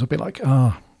Wars fans would be like,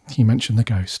 you mentioned the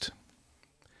ghost.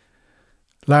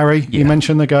 Larry, you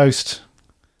mentioned the ghost.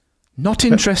 Not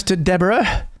interested,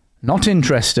 Deborah. Not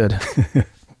interested.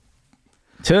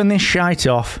 Turn this shite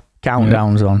off.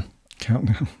 Countdown's on.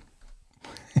 Countdown.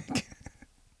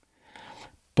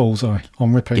 Bullseye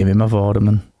on repeat. Give him a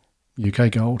Vorderman.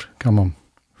 UK Gold. Come on.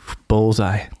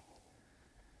 Bullseye.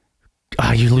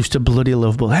 You lose to bloody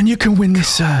Lovable. And you can win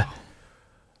this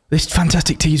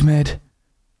fantastic tea's made.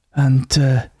 And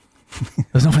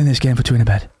there's nothing in this game for two in a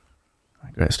bed.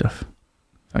 Great stuff.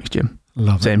 Thanks, Jim.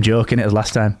 Love Same joke in it as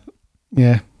last time.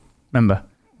 Yeah. Remember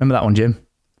that one, Jim?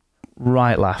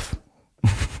 Right laugh.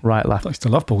 Right laugh. I used to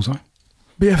love Bullseye.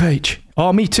 BFH.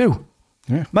 Oh, me too.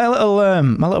 Yeah. My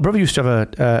little brother used to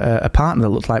have a partner that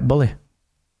looked like Bully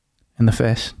in the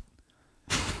face.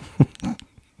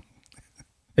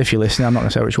 If you're listening, I'm not going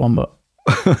to say which one, but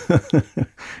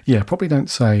yeah, probably don't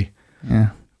say.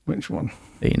 Yeah, which one.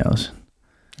 He knows.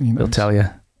 He knows. He'll tell you.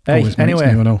 Hey,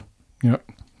 anyway, yeah.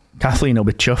 Kathleen will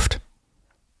be chuffed.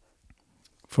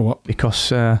 For what?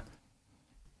 Because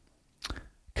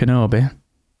Kenobi,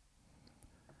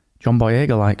 John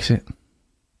Boyega likes it.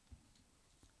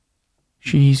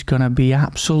 She's going to be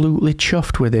absolutely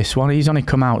chuffed with this one. He's only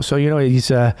come out, so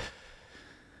he's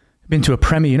been to a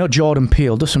premiere. Jordan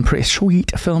Peele does some pretty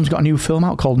sweet films. Got a new film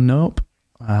out called Nope.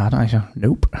 I don't know.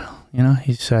 Nope.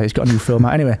 He's got a new film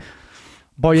out. Anyway,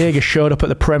 Boyega showed up at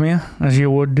the premiere, as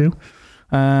you would do.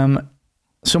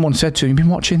 Someone said to him, "You've been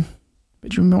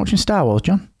watching Star Wars,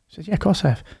 John?" He says, "Yeah, of course I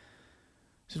have."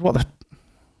 He says,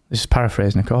 this is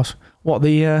paraphrasing, of course. What,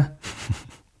 the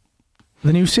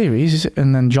new series?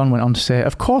 And then John went on to say,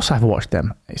 "Of course I've watched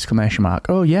them!" !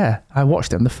 "Oh yeah, I watched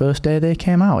them the first day they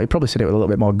came out." He probably said it with a little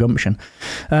bit more gumption.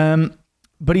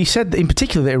 But he said that in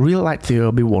particular that he really liked the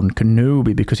Obi-Wan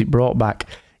Kenobi because it brought back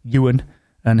Ewan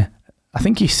and I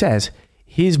think he says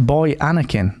his boy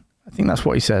Anakin. I think that's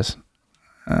what he says.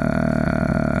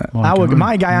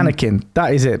 My guy Anakin.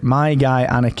 That is it. My guy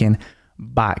Anakin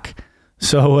back.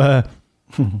 So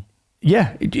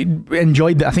yeah,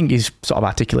 enjoyed that. I think he's sort of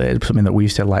articulated something that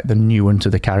we've said, like the nuance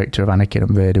of the character of Anakin and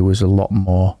Vader was a lot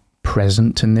more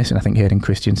present in this, and I think Hayden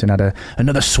Christensen had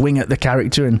another swing at the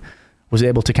character and was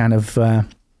able to kind of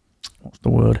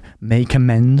make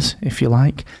amends, if you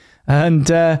like. And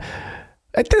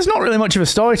there's not really much of a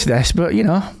story to this, but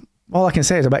all I can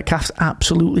say is I bet Kath's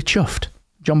absolutely chuffed.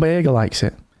 John Boyega likes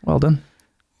it. Well done.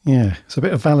 Yeah, it's a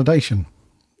bit of validation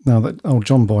now that old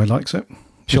John Boy likes it.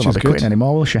 She'll not be quitting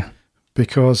anymore, will she?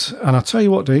 Because, and I'll tell you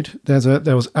what, dude,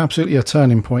 there was absolutely a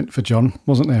turning point for John,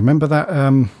 wasn't there? Remember that?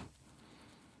 I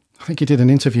think he did an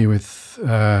interview with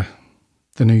the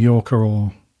New Yorker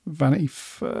or Vanity,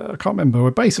 I can't remember,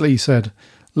 where basically he said,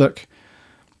 "Look,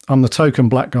 I'm the token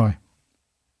black guy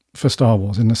for Star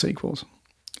Wars in the sequels."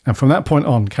 And from that point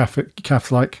on,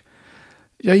 Kath's like,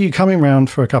 "Are you coming round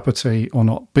for a cup of tea or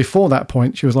not?" Before that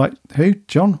point, she was like, "Who?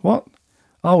 John? What?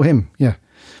 Oh, him. Yeah.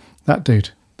 That dude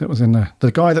that was in there.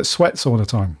 The guy that sweats all the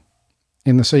time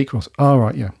in the sequels." Oh,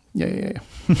 right. Yeah. Yeah.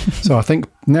 So I think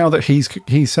now that he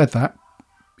said that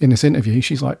in this interview,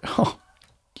 she's like, "Oh,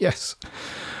 yes.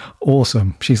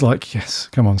 Awesome." She's like, "Yes,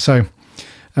 come on." So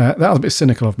that was a bit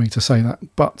cynical of me to say that.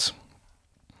 But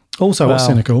also what's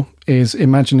cynical is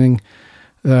imagining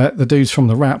the dudes from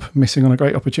The Wrap missing on a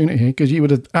great opportunity, because you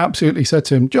would have absolutely said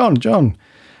to him, John,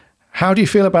 how do you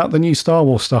feel about the new Star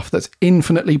Wars stuff that's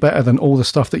infinitely better than all the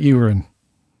stuff that you were in?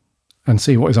 And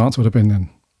see what his answer would have been then.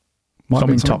 Stop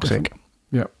being toxic. Different.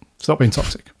 Yeah, stop being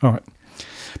toxic. All right.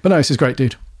 But no, this is great,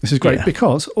 dude. This is great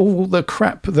because all the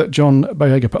crap that John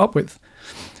Boyega put up with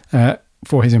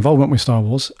for his involvement with Star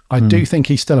Wars, I do think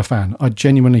he's still a fan. I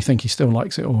genuinely think he still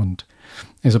likes it all and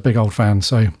is a big old fan.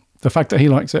 So the fact that he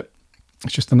likes it,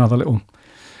 it's just another little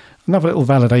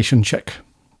validation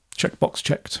checkbox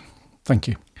checked. Thank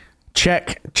you.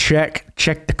 Check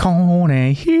the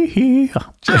corner.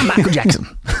 I'm Michael Jackson.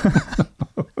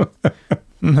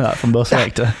 That from Buzz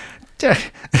Lecter.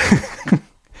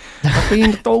 I've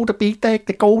been told to be there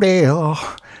to go there.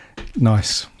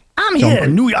 Nice. I'm here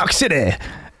in New York City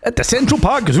at the Central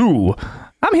Park Zoo.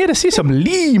 I'm here to see some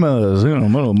lemurs. You know,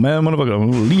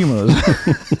 motherfucker, lemurs.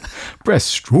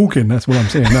 Breaststroking, that's what I'm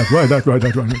saying. That's right.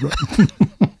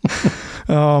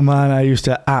 Oh, man, I used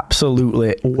to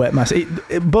absolutely wet myself.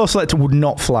 Buzz Lecter would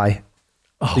not fly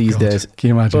these days. Can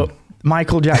you imagine? But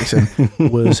Michael Jackson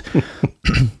was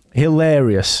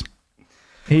hilarious.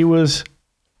 He was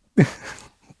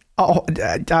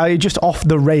just off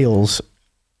the rails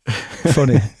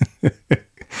funny.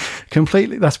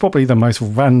 Completely. That's probably the most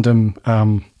random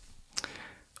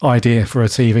idea for a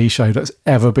TV show that's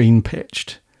ever been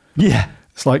pitched. Yeah.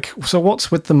 It's like, so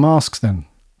what's with the masks then?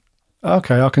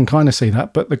 Okay, I can kind of see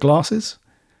that, but the glasses?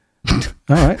 All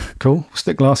right, cool.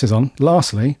 Stick glasses on.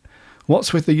 Lastly,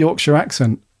 what's with the Yorkshire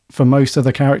accent for most of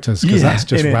the characters? Because that's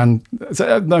just it's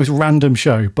a most random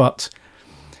show, but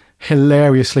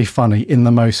hilariously funny in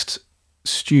the most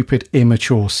stupid,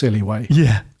 immature, silly way.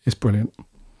 Yeah. It's brilliant.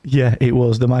 Yeah, it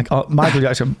was. Michael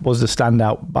Jackson was the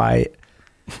standout by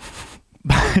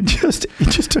he just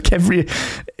took every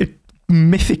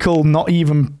mythical, not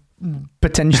even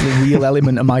potentially real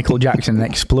element of Michael Jackson and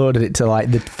exploded it to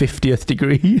like the 50th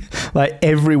degree. Like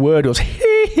every word was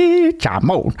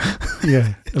come on.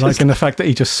 Yeah, like in the fact that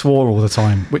he just swore all the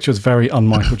time, which was very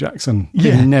un-Michael Jackson.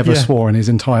 He never swore in his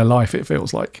entire life, it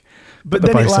feels like. But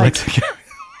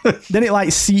then it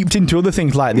like seeped into other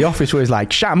things like The Office, where it's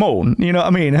like Shamon, you know what I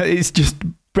mean? It's just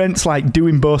Brent's like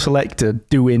doing Bo Selector,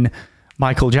 doing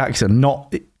Michael Jackson,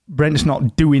 Brent's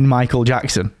not doing Michael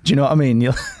Jackson. Do you know what I mean?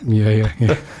 Yeah.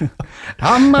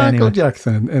 I'm Michael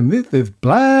Jackson, and this is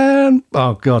Blind.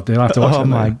 Oh God, dude, I have to watch it.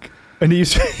 My! And he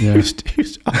used to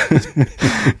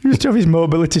have his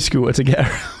mobility scooter to get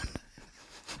around.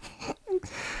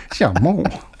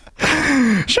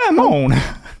 Shamon.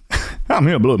 I'm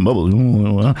here blowing bubbles.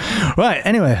 Right,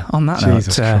 anyway, on that note,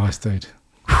 Jesus Christ, dude.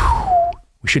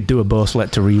 We should do a Bo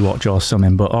Selector rewatch or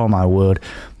something, but oh my word,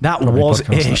 that Probably was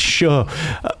a show.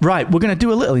 Right, we're going to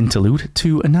do a little interlude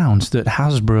to announce that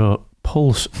Hasbro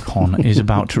PulseCon is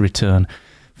about to return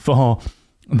for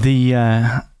the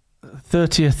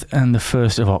 30th and the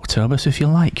 1st of October. So if you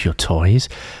like your toys,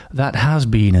 that has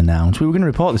been announced. We were going to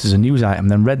report this as a news item,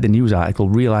 then read the news article,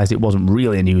 realised it wasn't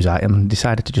really a news item, and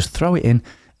decided to just throw it in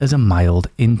as a mild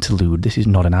interlude. This is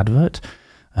not an advert.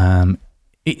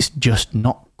 It's just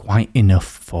not quite enough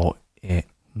for a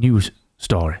news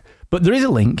story. But there is a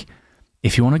link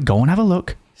if you want to go and have a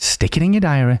look. Stick it in your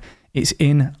diary. It's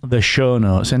in the show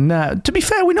notes. And to be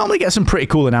fair, we normally get some pretty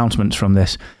cool announcements from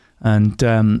this. And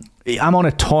I'm on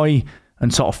a toy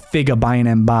and sort of figure buying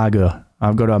embargo,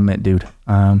 I've got to admit, dude.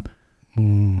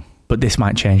 But this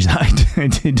might change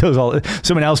that. It does all.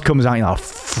 Someone else comes out, you're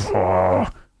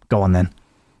like, go on then.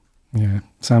 Yeah,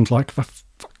 sounds like, for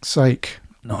fuck's sake.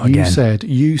 Not again.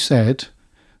 You said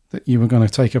that you were going to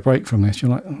take a break from this.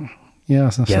 You're like, yeah.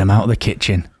 That's Get them out of the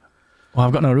kitchen. Well,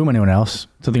 I've got no room anywhere else,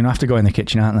 so they're going to have to go in the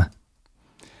kitchen, aren't they?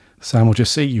 Sam will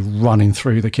just see you running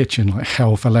through the kitchen like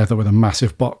hell for leather with a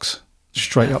massive box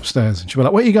straight upstairs. And she'll be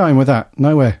like, where are you going with that?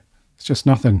 Nowhere. It's just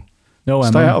nothing. Nowhere,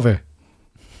 Stay out of here.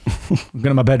 I'm going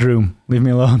to my bedroom. Leave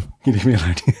me alone. You leave me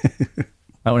alone.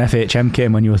 That when FHM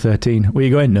came when you were 13. Where are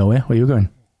you going? Nowhere. Where are you going?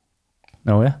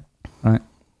 Nowhere. Right.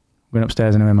 I'm going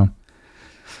upstairs anyway, Mum.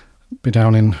 Be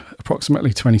down in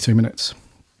approximately 22 minutes.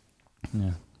 Yeah.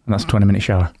 And that's a 20-minute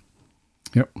shower.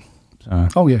 Yep. So.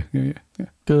 Oh, yeah.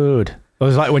 Good. It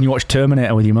was like when you watched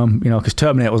Terminator with your mum, you know, because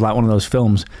Terminator was like one of those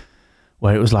films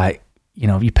where it was like, you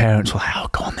know, your parents were like, oh,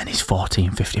 go on then, he's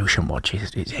 14, 15, we shouldn't watch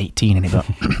it. It's 18, and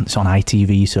it's on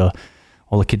ITV, so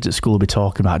all the kids at school will be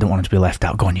talking about, I don't want it to be left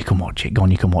out. Go on, you can watch it. Go on,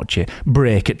 you can watch it.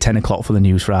 Break at 10 o'clock for the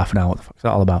news for half an hour. What the fuck's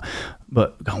that all about?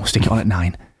 But go on, we'll stick it on at 9,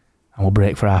 and we'll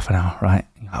break for half an hour, right?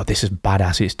 Oh, this is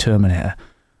badass, it's Terminator.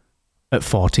 At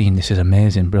 14, this is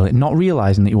amazing, brilliant. Not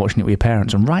realising that you're watching it with your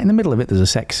parents, and right in the middle of it, there's a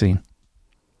sex scene.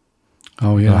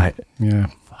 Oh, yeah. Right. Yeah.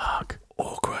 Fuck.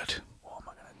 Awkward. What am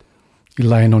I going to do? You're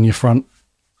laying on your front.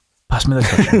 Pass me the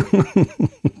cushion.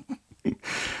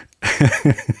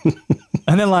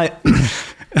 And then, like,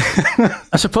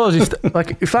 I suppose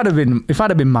if I'd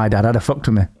have been my dad, I'd have fucked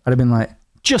with me. I'd have been like,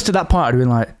 just at that point, I'd have been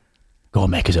like, go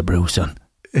make us a brew, son.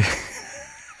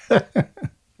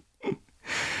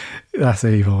 That's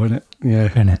evil, isn't it? Yeah.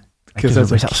 Isn't it? Because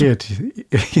as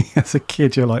a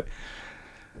kid, you're like,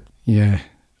 yeah,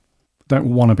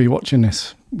 don't want to be watching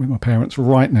this with my parents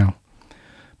right now.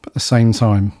 But at the same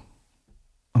time,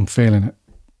 I'm feeling it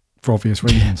for obvious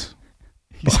reasons.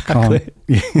 Exactly.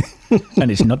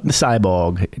 And it's not the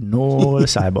cyborg. No, the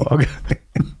cyborg.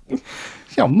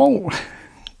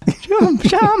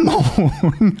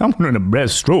 I'm having a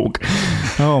breast stroke.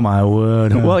 Oh, my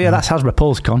word. Well, yeah, that's Hasbro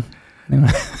PulseCon.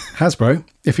 Hasbro,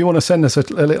 if you want to send us a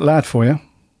little ad for you,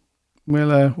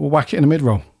 we'll whack it in a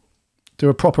mid-roll. Do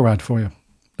a proper ad for you.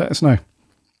 Let us know.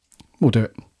 We'll do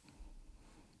it.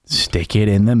 Stick it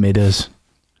in the midders.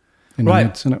 In the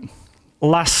mids, isn't it?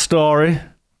 Last story.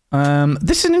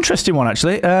 This is an interesting one,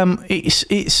 actually.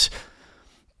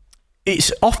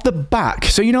 It's off the back.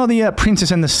 So, you know the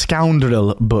Princess and the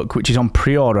Scoundrel book, which is on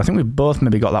pre-order. I think we've both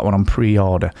maybe got that one on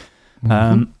pre-order.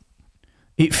 Mm-hmm.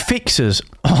 It fixes,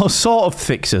 or sort of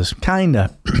fixes, kind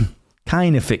of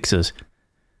fixes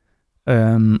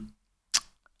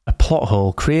a plot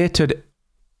hole created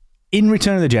in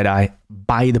Return of the Jedi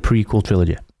by the prequel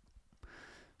trilogy.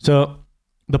 So,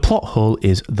 the plot hole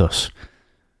is thus.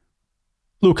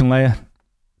 Luke and Leia,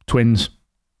 twins.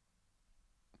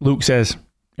 Luke says,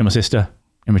 "You're my sister,"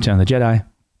 in Return of the Jedi.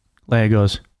 Leia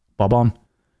goes, "Bob on."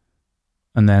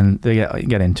 And then they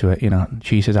get into it, you know.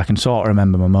 She says, "I can sort of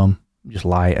remember my mum, just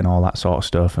light and all that sort of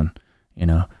stuff, and, you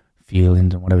know,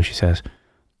 feelings and whatever she says."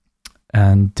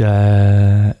 And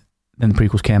then the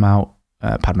prequels came out.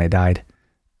 Padme died.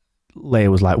 Leia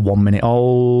was like 1 minute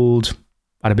old.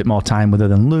 Had a bit more time with her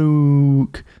than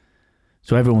Luke.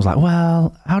 So everyone was like,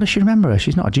 well, how does she remember her?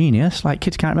 She's not a genius. Like,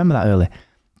 kids can't remember that early.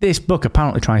 This book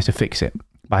apparently tries to fix it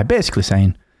by basically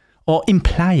saying, or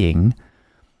implying,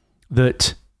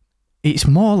 that it's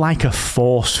more like a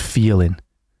force feeling.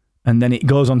 And then it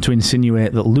goes on to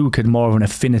insinuate that Luke had more of an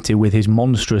affinity with his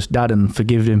monstrous dad and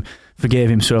forgave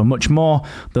him so much more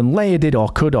than Leia did, or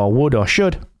could, or would, or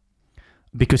should,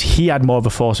 because he had more of a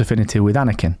force affinity with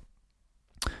Anakin.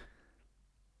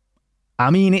 I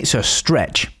mean, it's a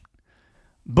stretch.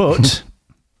 But,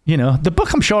 you know, the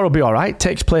book I'm sure will be all right.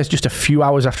 Takes place just a few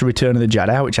hours after Return of the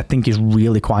Jedi, which I think is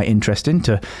really quite interesting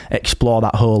to explore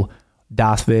that whole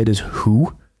Darth Vader's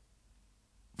who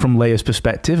from Leia's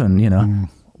perspective, and, you know,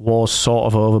 war's sort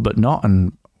of over but not,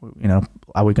 and, you know,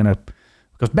 are we going to...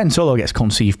 Because Ben Solo gets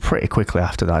conceived pretty quickly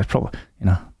after that. It's probably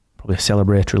a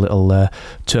celebratory little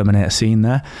Terminator scene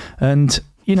there. And,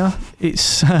 you know,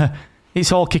 it's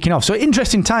all kicking off. So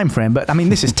interesting time frame, but, I mean,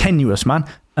 this is tenuous, man.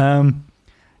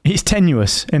 It's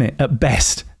tenuous, isn't it? At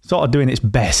best. Sort of doing its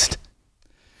best.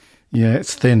 Yeah,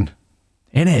 it's thin.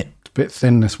 Isn't it? It's a bit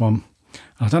thin, this one.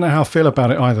 I don't know how I feel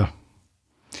about it either.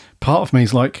 Part of me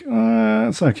is like,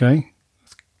 it's okay.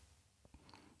 It's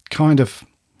kind of...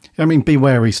 I mean, be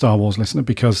wary, Star Wars listener,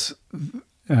 because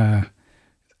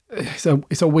it's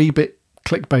a wee bit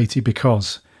clickbaity,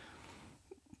 because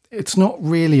it's not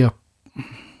really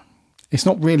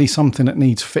something that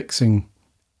needs fixing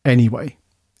anyway.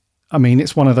 I mean,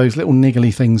 it's one of those little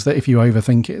niggly things that if you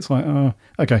overthink it, it's like, oh,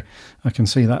 okay, I can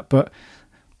see that. But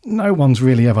no one's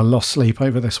really ever lost sleep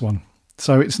over this one.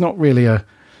 So it's not really a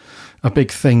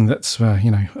big thing that's,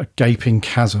 a gaping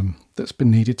chasm that's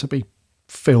been needed to be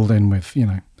filled in with,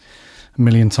 1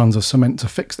 million tons of cement to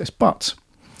fix this. But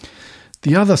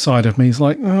the other side of me is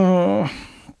like, oh,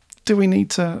 do we need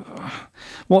to...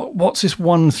 What's this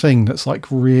one thing that's like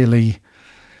really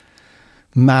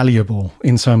malleable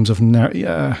in terms of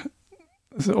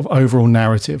sort of overall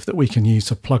narrative that we can use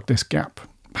to plug this gap?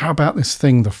 How about this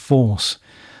thing, the Force,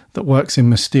 that works in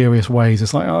mysterious ways?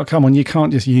 It's like, oh, come on, you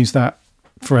can't just use that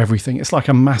for everything. It's like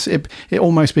a massive... It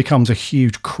almost becomes a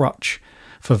huge crutch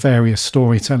for various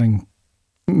storytelling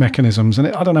mechanisms. And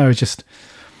I don't know, just...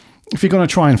 If you're going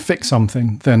to try and fix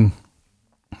something, then,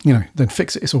 then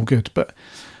fix it. It's all good. But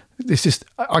it's just...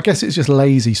 I guess it's just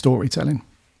lazy storytelling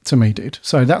to me, dude.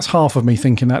 So that's half of me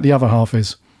thinking that. The other half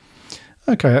is,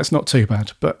 okay, that's not too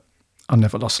bad, but I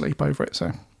never lost sleep over it,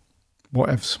 so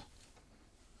whatevs.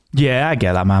 Yeah, I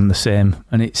get that, man. I'm the same.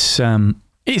 And it's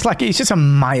just a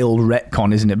mild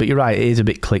retcon, isn't it? But you're right, it is a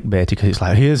bit clickbaity, because it's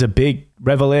like, here's a big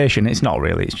revelation. It's not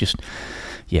really. It's just,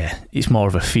 yeah, it's more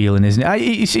of a feeling, isn't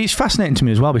it? It's fascinating to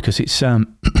me as well, because it's, there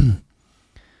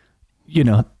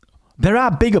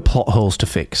are bigger plot holes to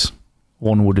fix,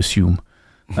 one would assume.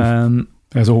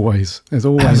 There's always a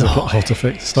plot hole to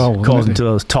fix. Star Wars, according to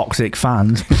those toxic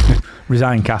fans.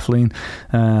 Resign, Kathleen.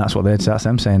 That's what they'd say. That's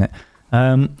them saying it.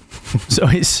 So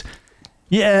it's,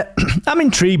 yeah, I'm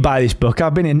intrigued by this book.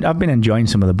 I've been enjoying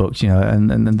some of the books, you know,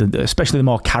 and especially the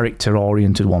more character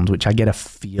oriented ones, which I get a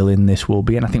feeling this will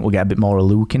be, and I think we'll get a bit more of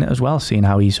Luke in it as well, seeing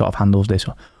how he sort of handles this,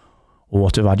 or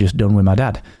what have I just done with my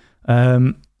dad.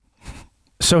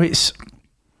 So it's,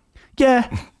 yeah.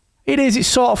 It is. It's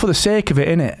sort of for the sake of it,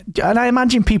 isn't it? And I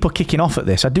imagine people kicking off at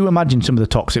this. I do imagine some of the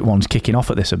toxic ones kicking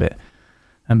off at this a bit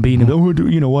and being,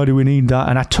 you know, why do we need that?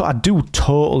 And I do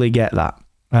totally get that.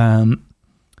 But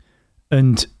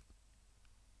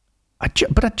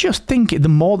I just think the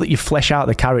more that you flesh out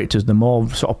the characters, the more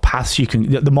sort of paths you can,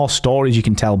 the more stories you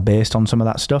can tell based on some of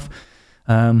that stuff.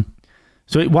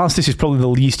 So whilst this is probably the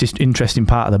least interesting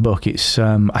part of the book, it's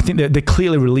I think they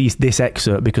clearly released this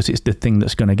excerpt because it's the thing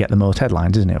that's going to get the most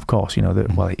headlines, isn't it? Of course, you know,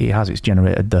 it's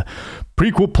generated the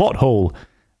prequel plot hole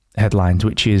headlines,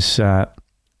 which is,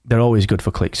 they're always good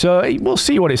for clicks. So we'll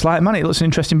see what it's like, man. It looks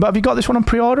interesting. But have you got this one on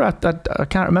pre-order? I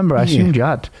can't remember. I assumed you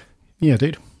had. Yeah,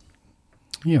 dude.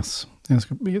 Yes. It's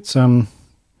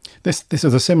This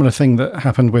is a similar thing that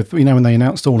happened with, you know, when they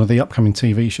announced all of the upcoming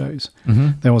TV shows.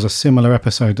 Mm-hmm. There was a similar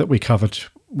episode that we covered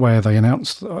where they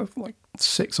announced like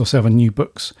 6 or 7 new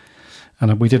books.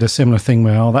 And we did a similar thing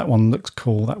where, that one looks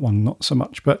cool, that one not so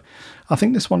much. But I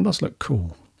think this one does look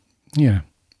cool. Yeah.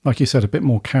 Like you said, a bit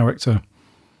more character,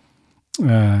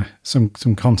 some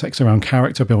context around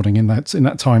character building in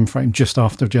that time frame just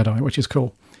after Jedi, which is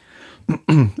cool.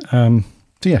 So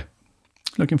yeah,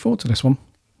 looking forward to this one.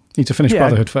 Need to finish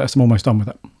Brotherhood first. I'm almost done with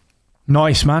it.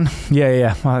 Nice, man.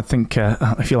 Yeah. I think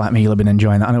if you're like me, you'll have been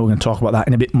enjoying that. I know we're going to talk about that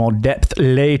in a bit more depth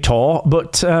later.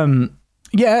 But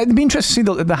yeah, it'd be interesting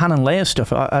to see the Han and Leia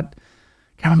stuff. I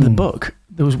can't remember the book.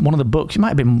 There was one of the books. It might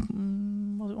have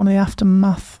been, was it one of the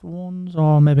Aftermath ones,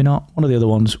 or maybe not? One of the other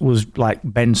ones was like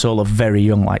Ben Solo, very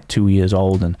young, like 2 years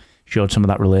old, and showed some of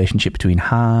that relationship between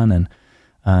Han and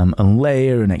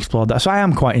Leia and explored that. So I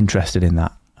am quite interested in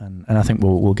that. And I think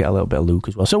we'll get a little bit of Luke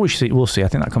as well. So we'll see. I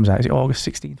think that comes out. Is it August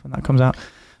 16th when that comes out?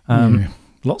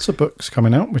 Lots of books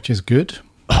coming out, which is good.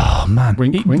 Oh man,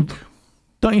 wink, wink.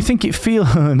 Don't you think it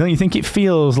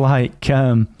feels like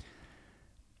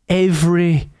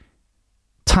every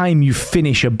time you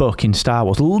finish a book in Star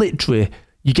Wars, literally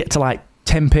you get to like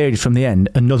 10 pages from the end,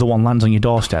 another one lands on your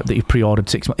doorstep that you've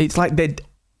pre-ordered 6 months. It's like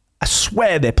I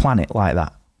swear they plan it like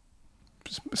that.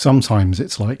 Sometimes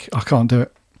it's like I can't do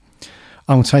it.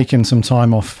 I'm taking some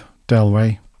time off Del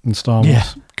Rey and Star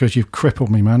Wars because you've crippled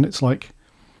me, man. It's like,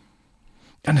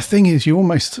 and the thing is, you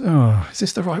almost, is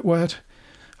this the right word?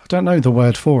 I don't know the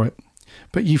word for it,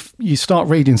 but you start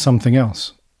reading something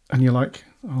else and you're like,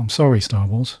 I'm sorry, Star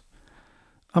Wars.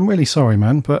 I'm really sorry,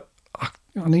 man, but I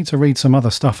need to read some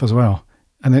other stuff as well.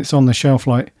 And it's on the shelf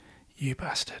like, you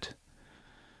bastard,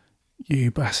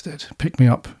 pick me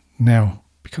up now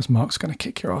because Mark's going to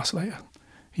kick your ass later.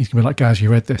 He's going to be like, Gaz,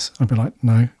 you read this? I'd be like,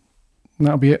 no,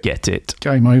 that'll be it. Get it.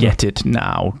 Game over. Get it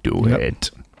now. Do it.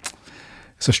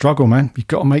 It's a struggle, man. You've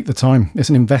got to make the time. It's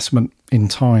an investment in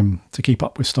time to keep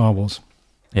up with Star Wars.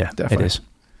 Yeah, definitely. It is.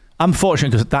 I'm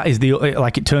fortunate because that is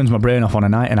it turns my brain off on a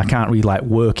night and I can't read like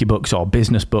worky books or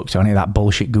business books or any of that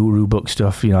bullshit guru book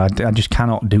stuff. You know, I just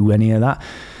cannot do any of that.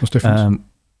 What's the difference?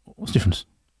 What's the difference?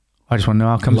 I just want to know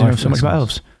how come you know so much about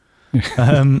elves.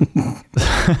 How long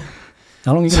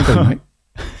are you going to do, mate?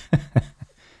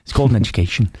 It's called an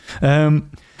education. So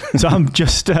I'm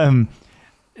just I'm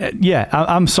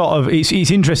sort of it's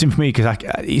interesting for me because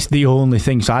it's the only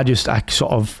thing. So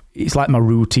it's like my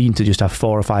routine to just have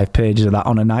 4 or 5 pages of that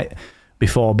on a night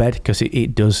before bed because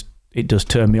it does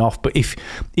turn me off. But if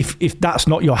that's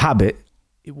not your habit,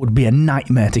 it would be a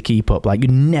nightmare to keep up. Like you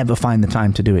never find the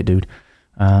time to do it, dude.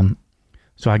 So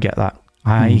I get that.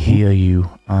 I hear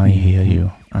you.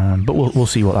 But we'll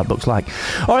see what that book's like.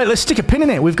 All right, let's stick a pin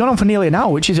in it. We've gone on for nearly an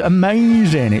hour, which is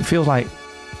amazing. It feels like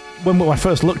when I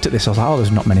first looked at this, I was like,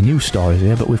 there's not many news stories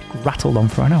here, but we've rattled on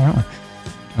for an hour, haven't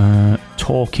we?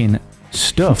 Talking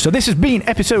stuff. So this has been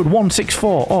episode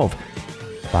 164 of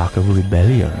Spark of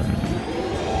Rebellion.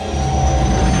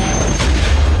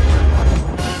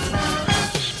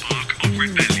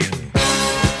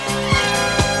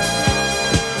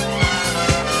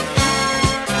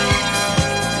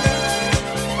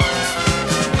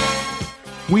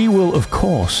 We will, of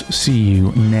course, see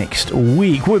you next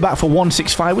week. We're back for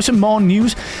 165 with some more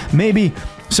news, maybe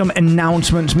some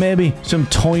announcements, maybe some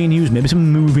toy news, maybe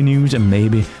some movie news, and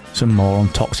maybe some more on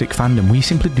toxic fandom. We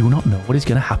simply do not know what is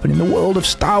going to happen in the world of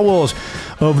Star Wars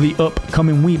over the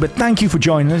upcoming week. But thank you for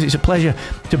joining us. It's a pleasure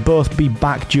to both be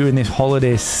back during this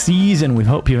holiday season. We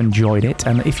hope you enjoyed it.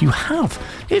 And if you haven't,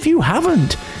 if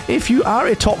you are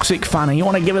a toxic fan and you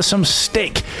want to give us some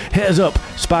stick, hit us up,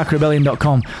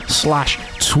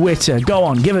 sparkrebellion.com/Twitter. Go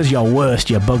on, give us your worst,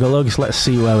 you buggerlugs. Let's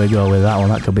see where we go with that one.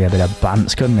 That could be a bit of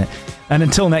bants, couldn't it? And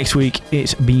until next week,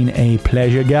 it's been a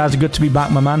pleasure, guys. Good to be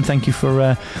back, my man. Thank you for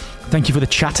the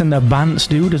chat and the bants,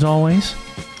 dude, as always.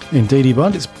 Indeedy,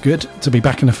 bud. It's good to be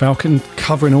back in the Falcon,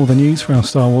 covering all the news for our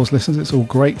Star Wars listeners. It's all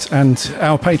great. And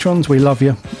our patrons, we love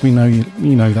you. We know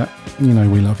you know that. You know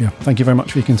we love you. Thank you very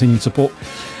much for your continued support.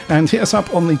 And hit us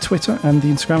up on the Twitter and the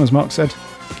Instagram, as Mark said.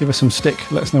 Give us some stick.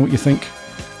 Let us know what you think.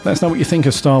 Let us know what you think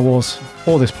of Star Wars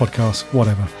or this podcast,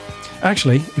 whatever.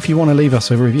 Actually, if you want to leave us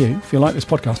a review, if you like this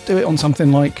podcast, do it on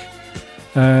something like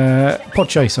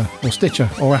Podchaser or Stitcher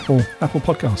or Apple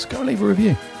Podcasts. Go and leave a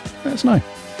review. Let us know.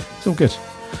 It's all good.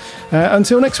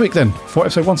 Until next week then, for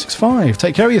episode 165,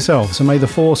 take care of yourselves and may the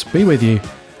Force be with you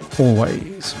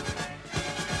always.